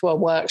going to a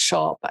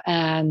workshop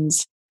and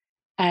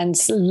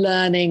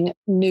learning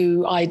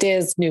new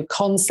ideas, new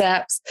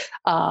concepts.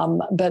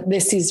 But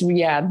this is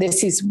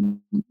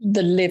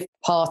the lived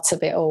part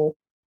of it all.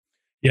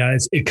 Yeah,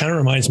 it kind of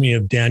reminds me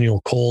of Daniel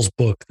Cole's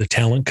book, The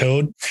Talent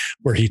Code,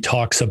 where he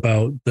talks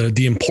about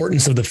the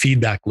importance of the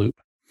feedback loop,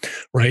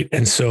 right?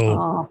 And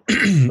so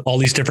all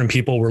these different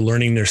people were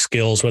learning their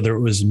skills, whether it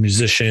was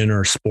musician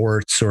or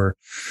sports or,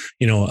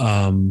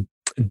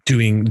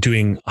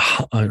 doing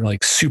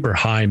like super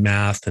high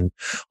math and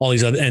all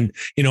these other, and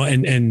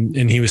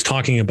he was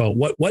talking about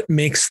what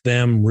makes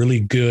them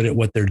really good at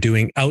what they're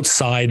doing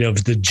outside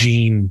of the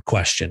gene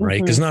question,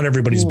 right? Because not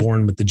everybody's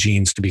born with the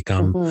genes to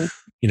become,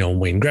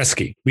 Wayne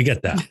Gretzky. We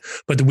get that,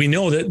 but we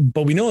know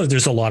that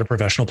there's a lot of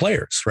professional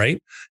players,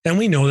 right? And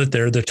we know that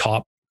they're the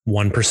top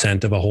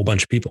 1% of a whole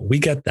bunch of people. We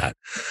get that.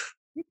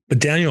 But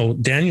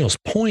Daniel's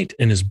point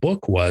in his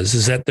book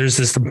is that there's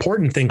this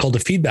important thing called a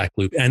feedback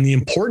loop. And the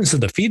importance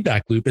of the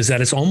feedback loop is that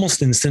it's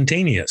almost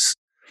instantaneous.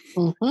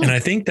 And I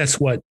think that's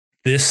what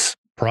this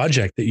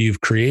project that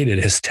you've created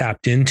has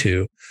tapped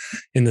into,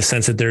 in the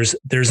sense that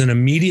there's an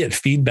immediate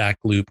feedback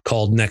loop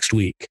called next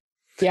week.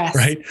 Yes.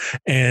 Right.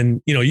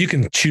 And, you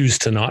can choose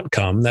to not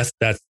come.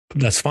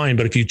 That's fine.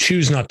 But if you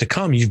choose not to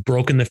come, you've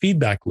broken the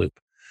feedback loop.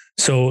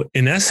 So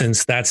in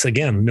essence, that's,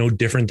 again, no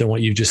different than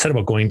what you just said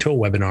about going to a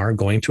webinar,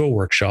 going to a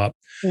workshop,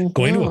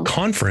 going to a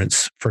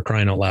conference, for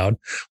crying out loud,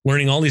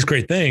 learning all these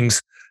great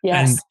things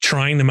and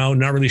trying them out,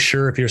 not really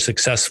sure if you're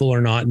successful or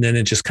not. And then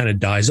it just kind of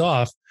dies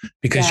off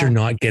because you're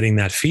not getting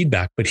that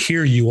feedback. But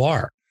here you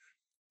are.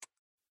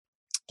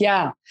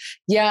 Yeah.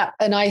 Yeah.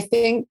 And I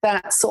think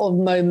that sort of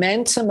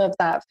momentum of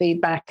that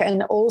feedback,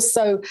 and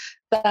also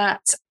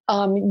that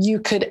you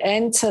could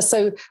enter.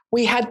 So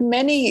we had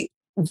many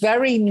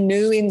very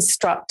new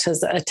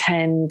instructors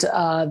attend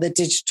the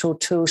Digital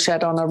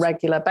Toolshed on a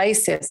regular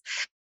basis.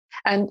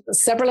 And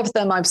several of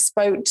them I've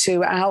spoke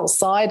to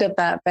outside of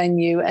that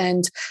venue,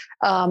 and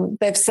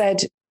they've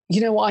said,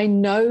 I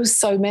know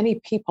so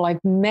many people.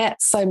 I've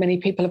met so many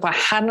people. If I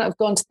hadn't have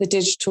gone to the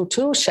Digital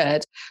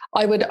Toolshed,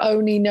 I would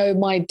only know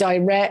my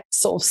direct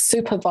sort of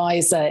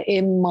supervisor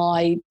in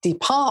my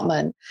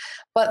department.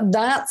 But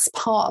that's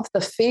part of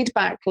the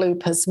feedback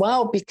loop as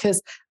well, because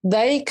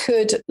they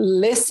could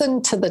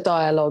listen to the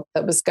dialogue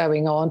that was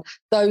going on.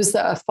 Those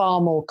that are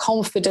far more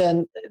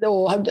confident,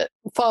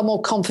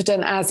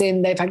 as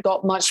in they've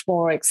got much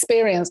more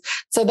experience.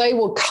 So they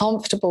were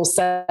comfortable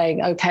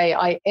saying, okay,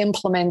 I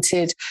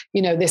implemented,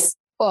 this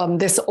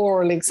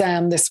oral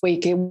exam this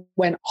week, it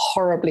went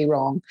horribly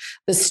wrong.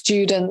 The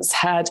students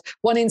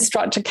one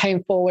instructor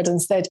came forward and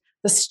said,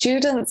 the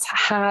students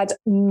had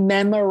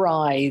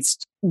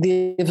memorized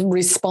the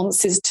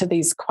responses to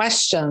these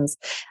questions.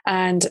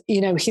 And,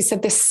 he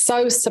said, this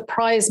so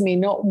surprised me.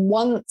 Not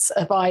once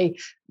have I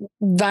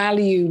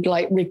valued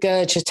like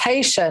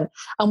regurgitation.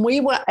 And we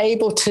were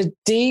able to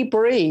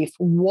debrief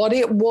what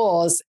it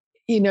was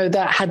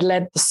that had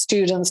led the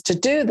students to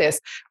do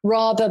this,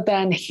 rather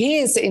than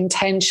his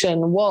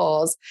intention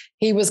was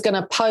he was going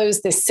to pose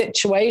this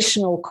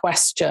situational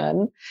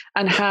question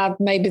and have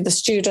maybe the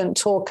student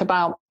talk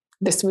about,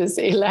 this was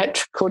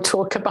electrical,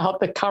 talk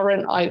about the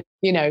current. I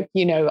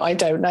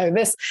don't know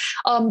this,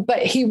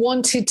 but he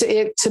wanted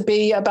it to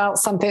be about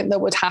something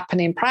that would happen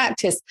in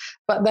practice.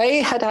 But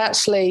they had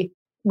actually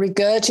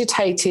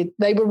regurgitated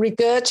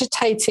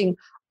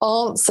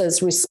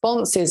answers,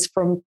 responses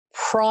from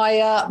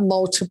prior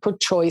multiple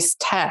choice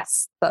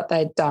tests that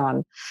they'd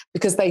done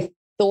because they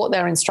thought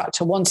their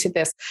instructor wanted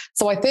this.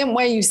 So I think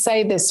where you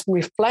say this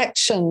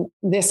reflection,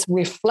 this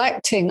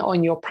reflecting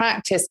on your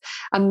practice,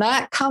 and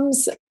that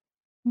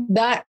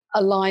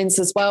aligns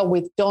as well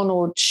with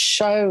Donald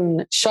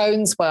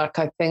Schoen's work,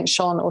 I think,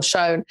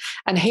 Schoen.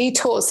 And he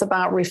talks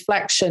about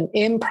reflection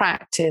in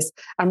practice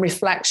and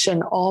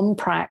reflection on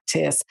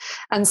practice.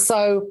 And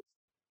so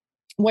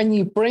when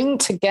you bring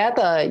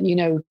together,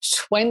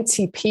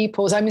 20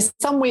 people, I mean,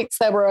 some weeks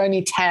there were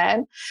only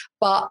 10,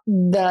 but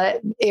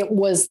it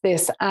was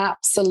this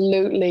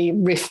absolutely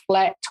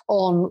reflect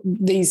on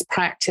these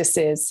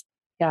practices.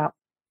 Yeah.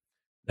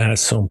 That is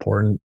so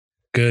important.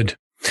 Good.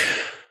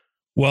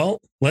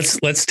 Well,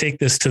 let's take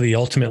this to the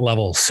ultimate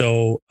level.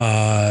 So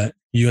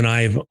you and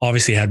I have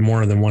obviously had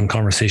more than one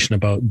conversation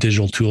about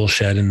Digital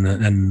Toolshed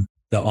and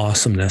the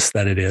awesomeness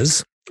that it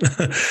is.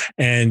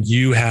 And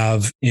you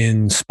have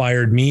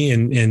inspired me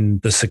in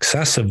the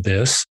success of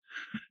this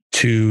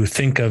to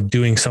think of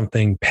doing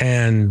something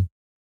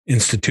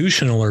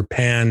pan-institutional or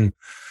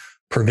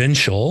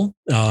pan-provincial.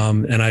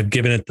 And I've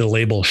given it the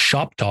label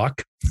Shop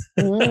Talk.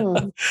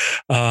 And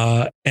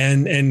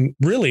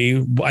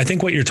really, I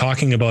think what you're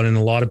talking about, and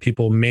a lot of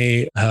people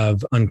may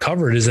have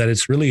uncovered, is that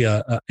it's really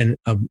a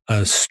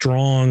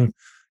strong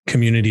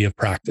community of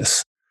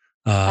practice.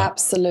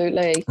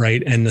 Absolutely.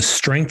 Right. And the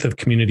strength of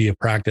community of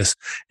practice.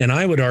 And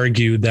I would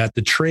argue that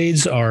the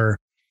trades they're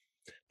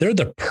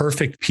the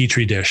perfect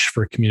petri dish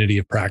for community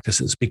of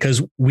practices,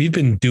 because we've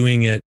been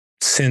doing it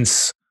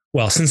since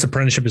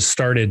apprenticeship has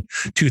started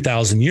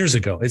 2000 years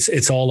ago.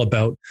 It's all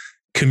about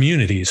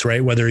communities,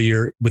 right? Whether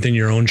you're within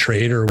your own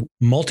trade or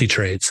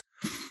multi-trades.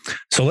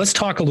 So let's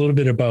talk a little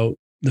bit about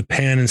the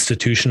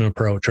pan-institutional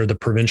approach or the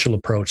provincial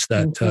approach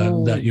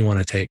that you want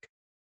to take.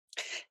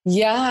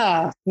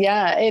 Yeah.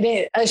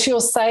 As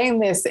you're saying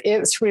this,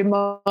 it's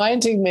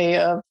reminding me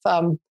of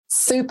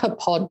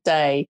Superpod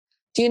Day.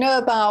 Do you know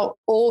about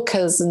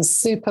orcas and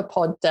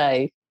Superpod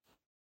Day?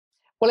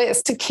 Well,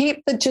 it's to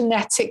keep the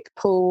genetic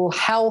pool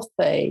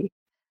healthy.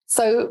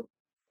 So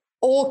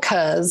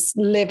orcas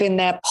live in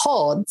their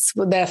pods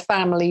with their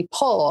family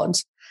pod,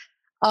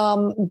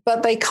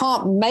 but they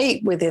can't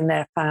mate within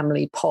their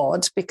family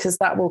pod because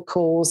that will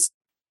cause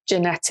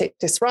genetic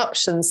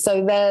disruption.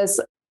 So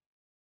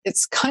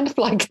it's kind of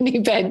like an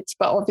event,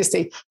 but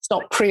obviously it's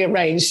not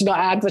prearranged, not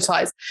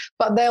advertised.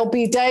 But there'll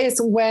be days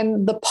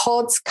when the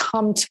pods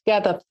come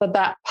together for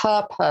that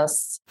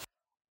purpose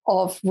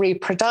of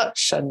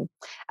reproduction.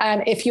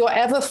 And if you're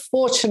ever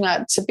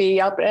fortunate to be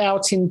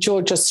out in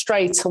Georgia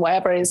Strait or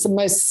wherever, it's the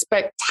most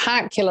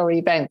spectacular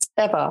event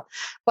ever.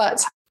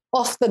 But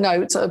off the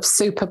note of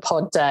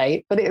Superpod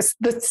Day, but it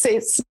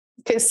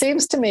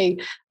seems to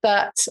me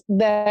that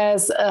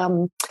there's,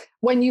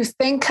 when you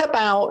think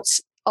about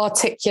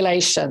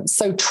articulation.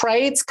 So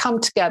trades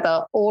come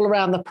together all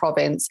around the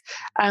province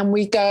and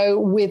we go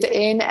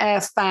within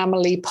our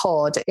family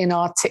pod in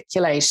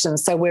articulation.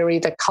 So we're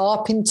either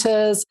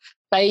carpenters,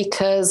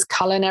 bakers,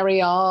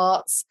 culinary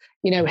arts,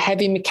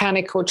 heavy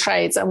mechanical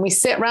trades. And we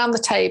sit around the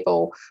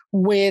table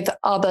with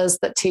others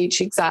that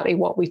teach exactly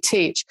what we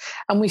teach.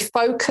 And we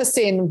focus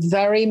in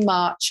very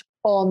much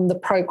on the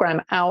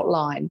program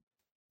outline.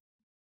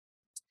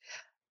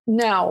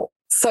 Now,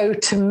 so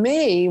to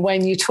me,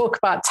 when you talk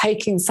about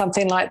taking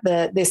something like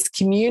this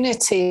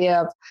community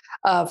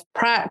of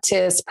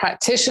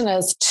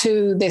practitioners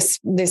to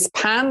this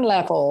pan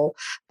level,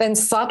 then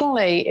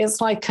suddenly it's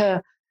like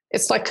a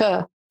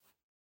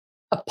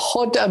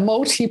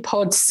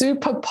multi-pod,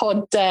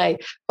 Superpod Day,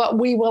 but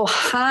we will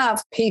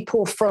have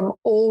people from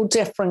all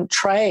different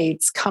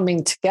trades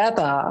coming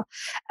together.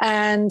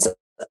 And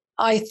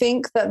I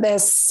think that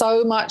there's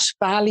so much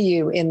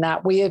value in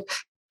that.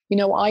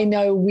 I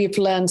know we've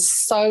learned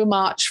so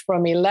much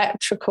from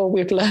electrical,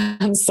 we've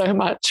learned so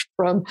much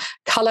from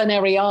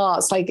culinary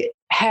arts, like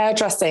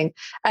hairdressing,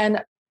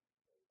 and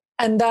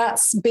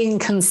that's being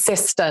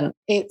consistent.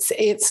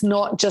 It's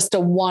not just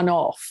a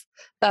one-off.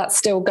 That's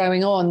still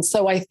going on.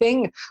 So I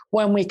think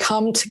when we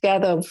come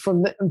together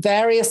from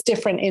various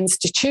different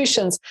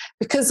institutions,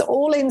 because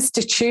all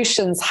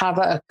institutions have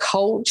a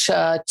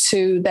culture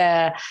to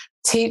their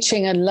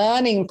teaching and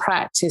learning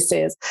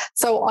practices.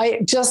 So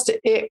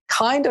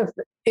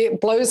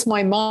it blows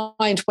my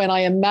mind when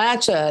I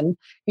imagine,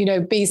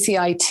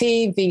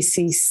 BCIT,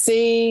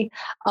 VCC,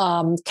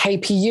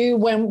 KPU,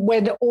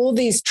 when all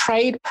these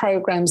trade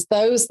programs,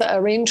 those that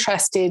are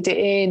interested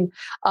in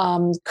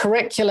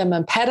curriculum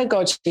and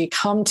pedagogy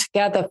come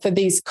together for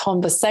these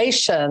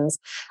conversations,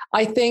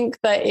 I think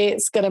that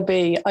it's going to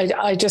be,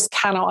 I just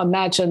cannot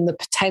imagine the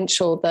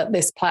potential that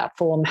this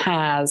platform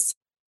has.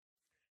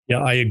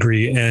 Yeah, I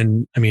agree.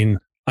 And I mean,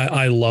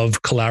 I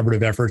love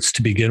collaborative efforts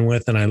to begin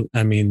with. And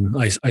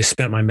I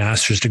spent my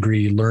master's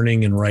degree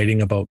learning and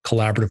writing about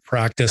collaborative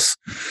practice.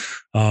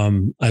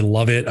 I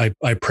love it.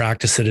 I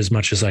practice it as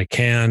much as I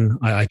can.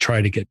 I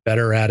try to get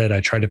better at it. I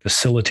try to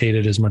facilitate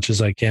it as much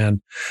as I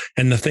can.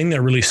 And the thing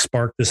that really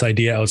sparked this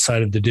idea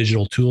outside of the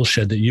Digital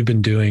Toolshed that you've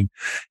been doing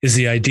is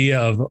the idea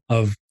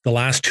of the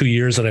last 2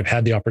 years that I've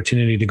had the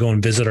opportunity to go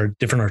and visit our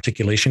different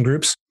articulation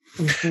groups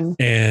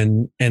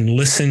and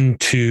listen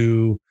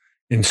to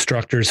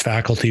instructors,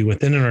 faculty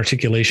within an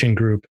articulation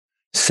group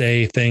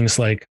say things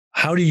like,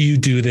 how do you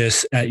do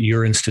this at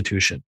your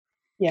institution?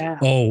 Yeah.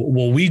 Oh,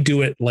 well, we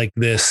do it like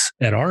this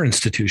at our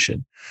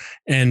institution.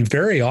 And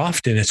very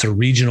often it's a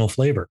regional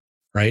flavor,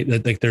 right?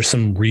 That like there's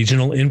some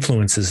regional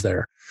influences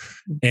there.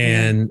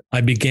 And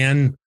I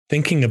began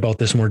thinking about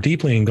this more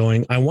deeply and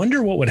going, I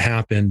wonder what would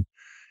happen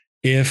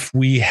if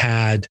we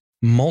had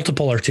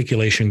multiple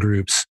articulation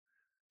groups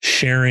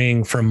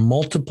sharing from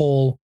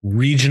multiple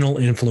regional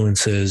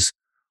influences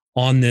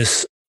on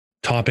this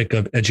topic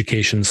of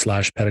education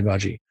 /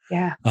 pedagogy.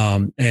 Yeah.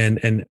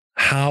 And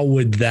how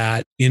would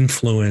that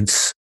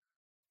influence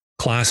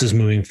classes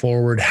moving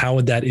forward? How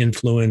would that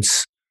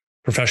influence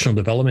professional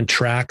development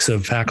tracks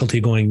of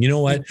faculty going, you know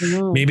what,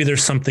 maybe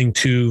there's something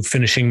to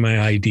finishing my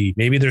ID.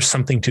 Maybe there's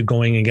something to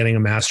going and getting a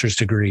master's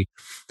degree.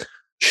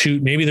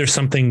 Shoot, maybe there's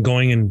something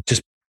going and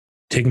just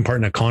taking part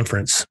in a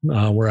conference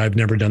where I've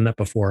never done that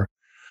before.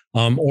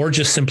 Or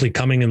just simply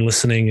coming and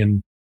listening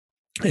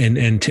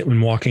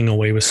and walking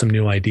away with some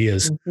new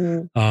ideas.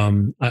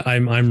 I'm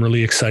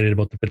really excited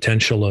about the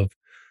potential of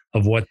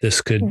what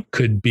this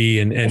could be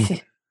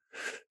and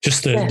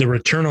just the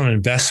return on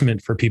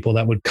investment for people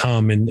that would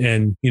come and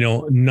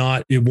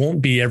it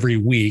won't be every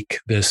week,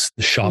 the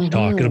shop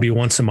talk. It'll be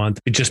once a month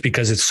just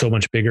because it's so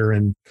much bigger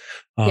and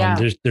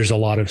there's a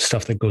lot of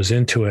stuff that goes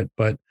into it.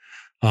 But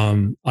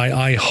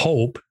I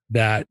hope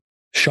that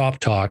shop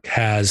talk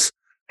has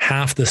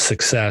half the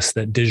success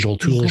that Digital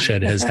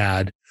Toolshed has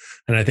had.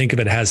 And I think if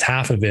it has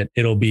half of it,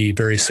 it'll be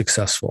very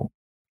successful.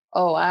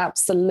 Oh,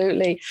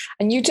 absolutely.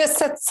 And you just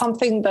said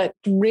something that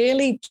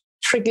really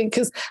triggered,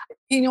 because,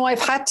 I've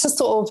had to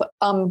sort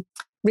of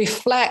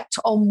reflect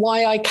on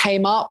why I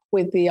came up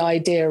with the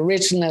idea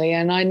originally.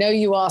 And I know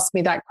you asked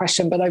me that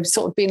question, but I've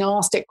sort of been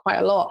asked it quite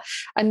a lot.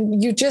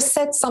 And you just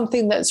said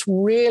something that's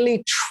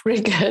really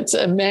triggered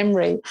a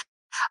memory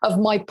of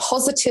my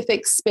positive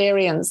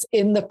experience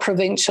in the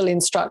Provincial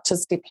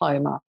Instructors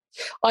Diploma.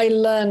 I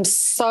learned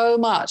so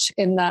much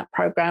in that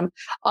program.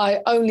 I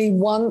only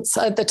once,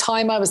 at the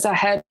time I was a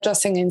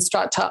hairdressing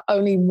instructor,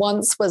 only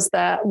once were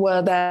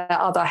there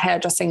other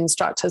hairdressing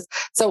instructors.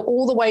 So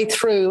all the way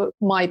through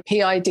my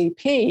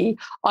PIDP,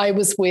 I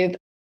was with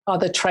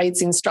other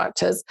trades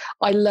instructors.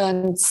 I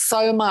learned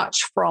so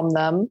much from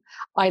them.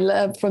 I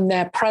learned from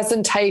their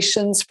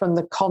presentations, from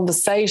the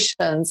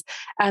conversations.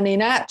 And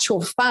in actual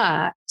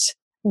fact,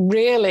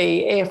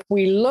 really, if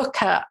we look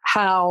at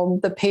how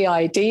the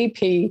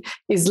PIDP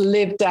is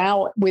lived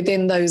out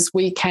within those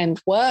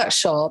weekend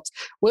workshops,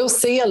 we'll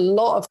see a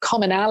lot of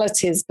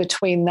commonalities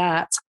between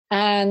that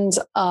and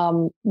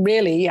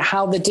really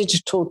how the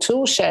Digital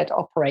Toolshed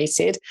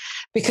operated.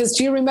 Because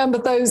do you remember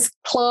those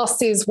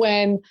classes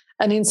when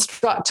an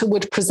instructor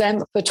would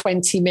present for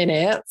 20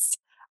 minutes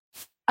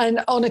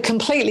and on a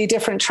completely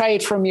different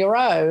trade from your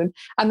own,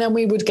 and then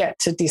we would get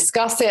to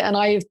discuss it. And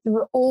I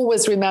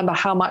always remember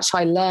how much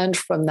I learned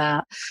from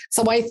that.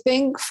 So I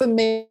think for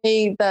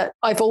me that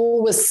I've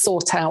always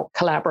sought out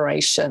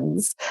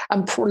collaborations.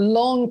 And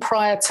long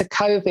prior to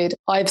COVID,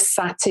 I've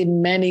sat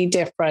in many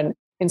different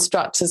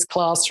instructors'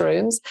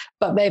 classrooms,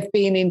 but they've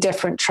been in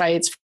different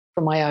trades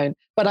from my own.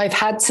 But I've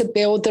had to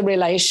build the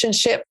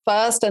relationship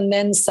first and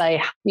then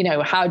say,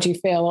 how do you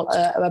feel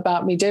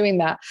about me doing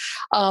that?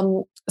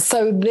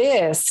 So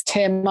this,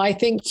 Tim, I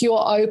think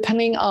you're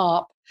opening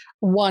up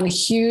one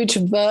huge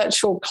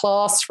virtual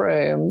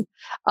classroom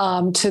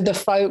to the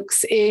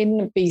folks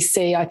in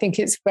BC. I think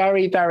it's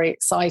very, very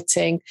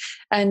exciting.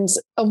 And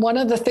one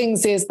of the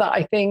things is that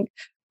I think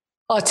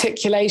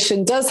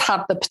articulation does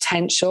have the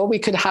potential. We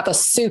could have a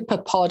super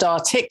pod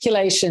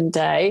articulation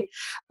day,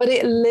 but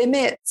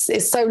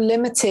it's so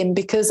limiting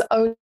because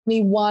only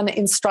one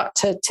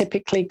instructor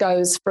typically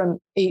goes from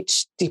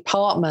each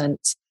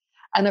department.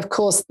 And of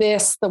course,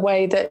 the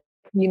way that,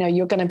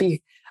 you're going to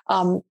be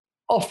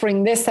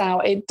offering this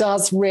out, it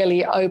does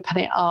really open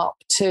it up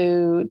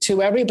to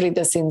everybody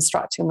that's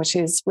instructing, which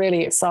is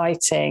really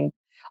exciting.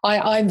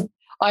 I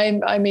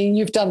mean,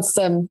 you've done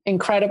some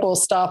incredible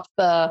stuff.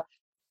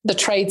 The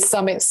Trade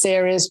Summit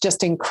series,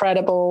 just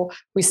incredible.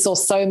 We saw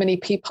so many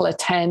people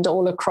attend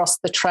all across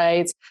the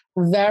trades.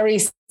 Very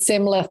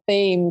similar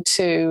theme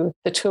to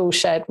the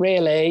Toolshed,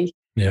 really.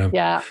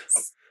 Yeah.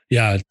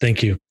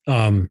 Thank you.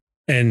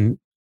 And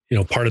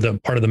part of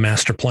the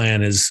master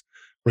plan is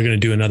we're going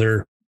to do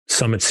another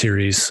summit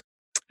series,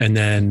 and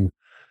then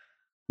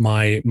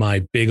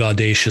my big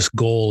audacious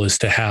goal is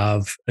to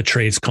have a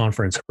trades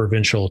conference, a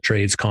provincial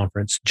trades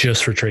conference,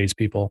 just for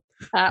tradespeople.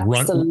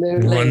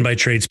 Absolutely. Run by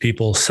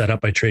tradespeople, set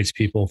up by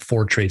tradespeople,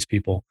 for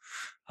tradespeople.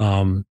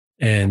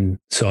 And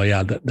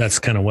so, that's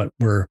kind of what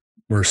we're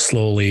we're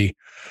slowly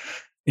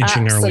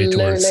inching our way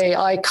towards. Absolutely.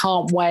 I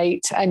can't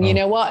wait. And you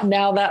know what?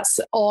 Now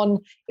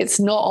it's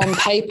not on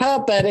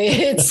paper, but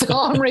it's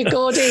on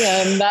recording.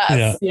 And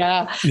that's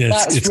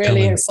it's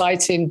really coming.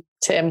 Exciting,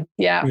 Tim.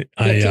 Yeah.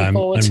 Looking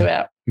forward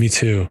to it. Me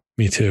too.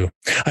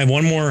 I have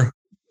one more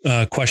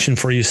question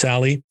for you,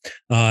 Sally.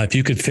 If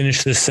you could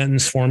finish this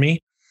sentence for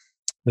me.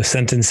 The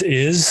sentence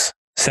is,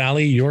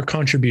 Sally, your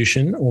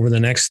contribution over the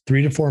next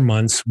 3 to 4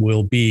 months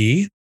will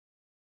be.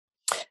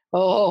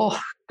 Oh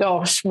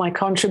gosh, my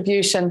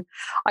contribution.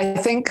 I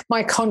think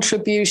my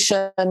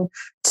contribution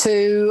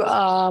to,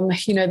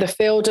 the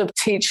field of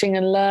teaching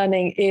and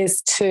learning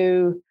is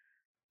to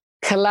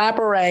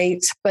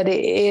collaborate, but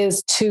it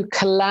is to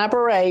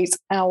collaborate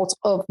out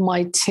of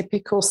my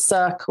typical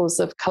circles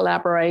of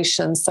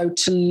collaboration. So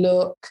to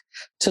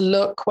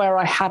look where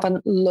I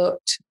haven't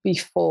looked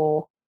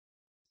before,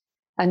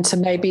 and to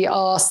maybe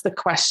ask the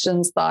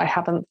questions that I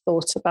haven't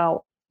thought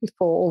about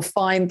before, or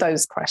find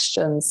those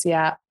questions.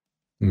 Yeah.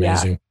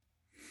 Amazing. Yeah.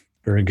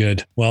 Very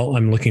good. Well,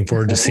 I'm looking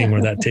forward to seeing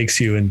where that takes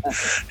you and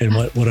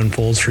what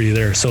unfolds for you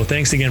there. So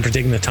thanks again for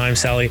taking the time,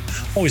 Sally.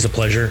 Always a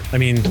pleasure. I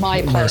mean,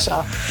 my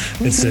pleasure.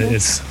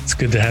 It's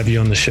good to have you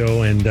on the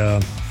show. And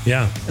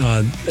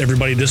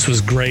everybody, this was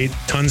great.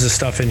 Tons of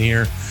stuff in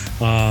here.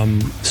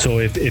 So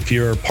if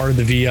you're part of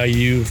the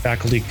VIU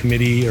faculty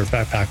committee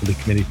faculty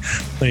committee,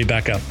 let me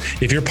back up.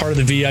 If you're part of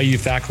the VIU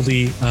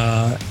faculty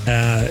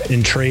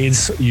in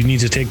trades, you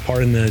need to take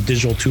part in the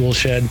Digital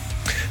Toolshed.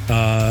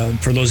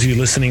 For those of you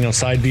listening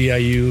outside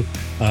VIU,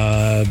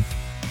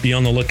 be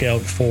on the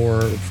lookout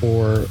for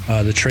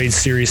the trade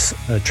series,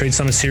 trade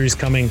summit series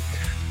coming,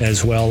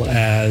 as well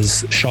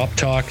as Shop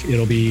Talk.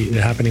 It'll be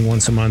happening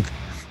once a month,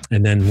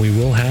 and then we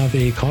will have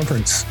a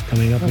conference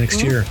coming up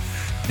next year.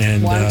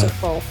 And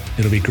wonderful.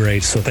 It'll be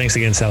great. So thanks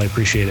again, Sally.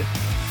 Appreciate it.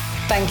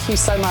 Thank you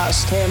so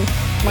much, Tim.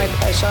 My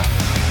pleasure.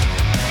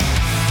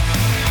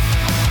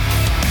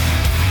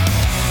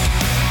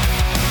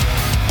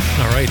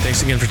 All right.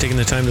 Thanks again for taking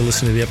the time to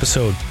listen to the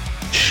episode.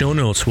 Show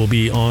notes will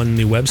be on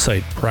the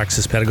website,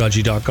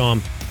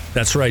 praxispedagogy.com.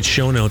 That's right.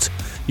 Show notes.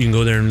 You can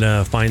go there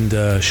and find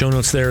show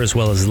notes there, as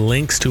well as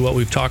links to what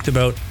we've talked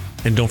about.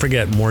 And don't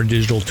forget, more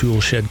Digital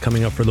Toolshed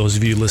coming up for those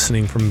of you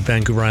listening from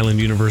Vancouver Island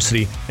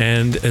University,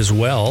 and as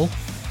well,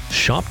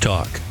 Shop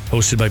Talk,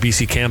 hosted by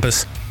BC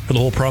Campus for the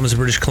whole province of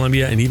British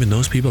Columbia, and even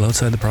those people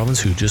outside the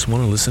province who just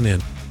want to listen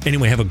in.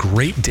 Anyway, have a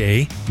great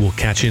day. We'll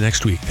catch you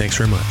next week. Thanks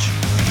very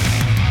much.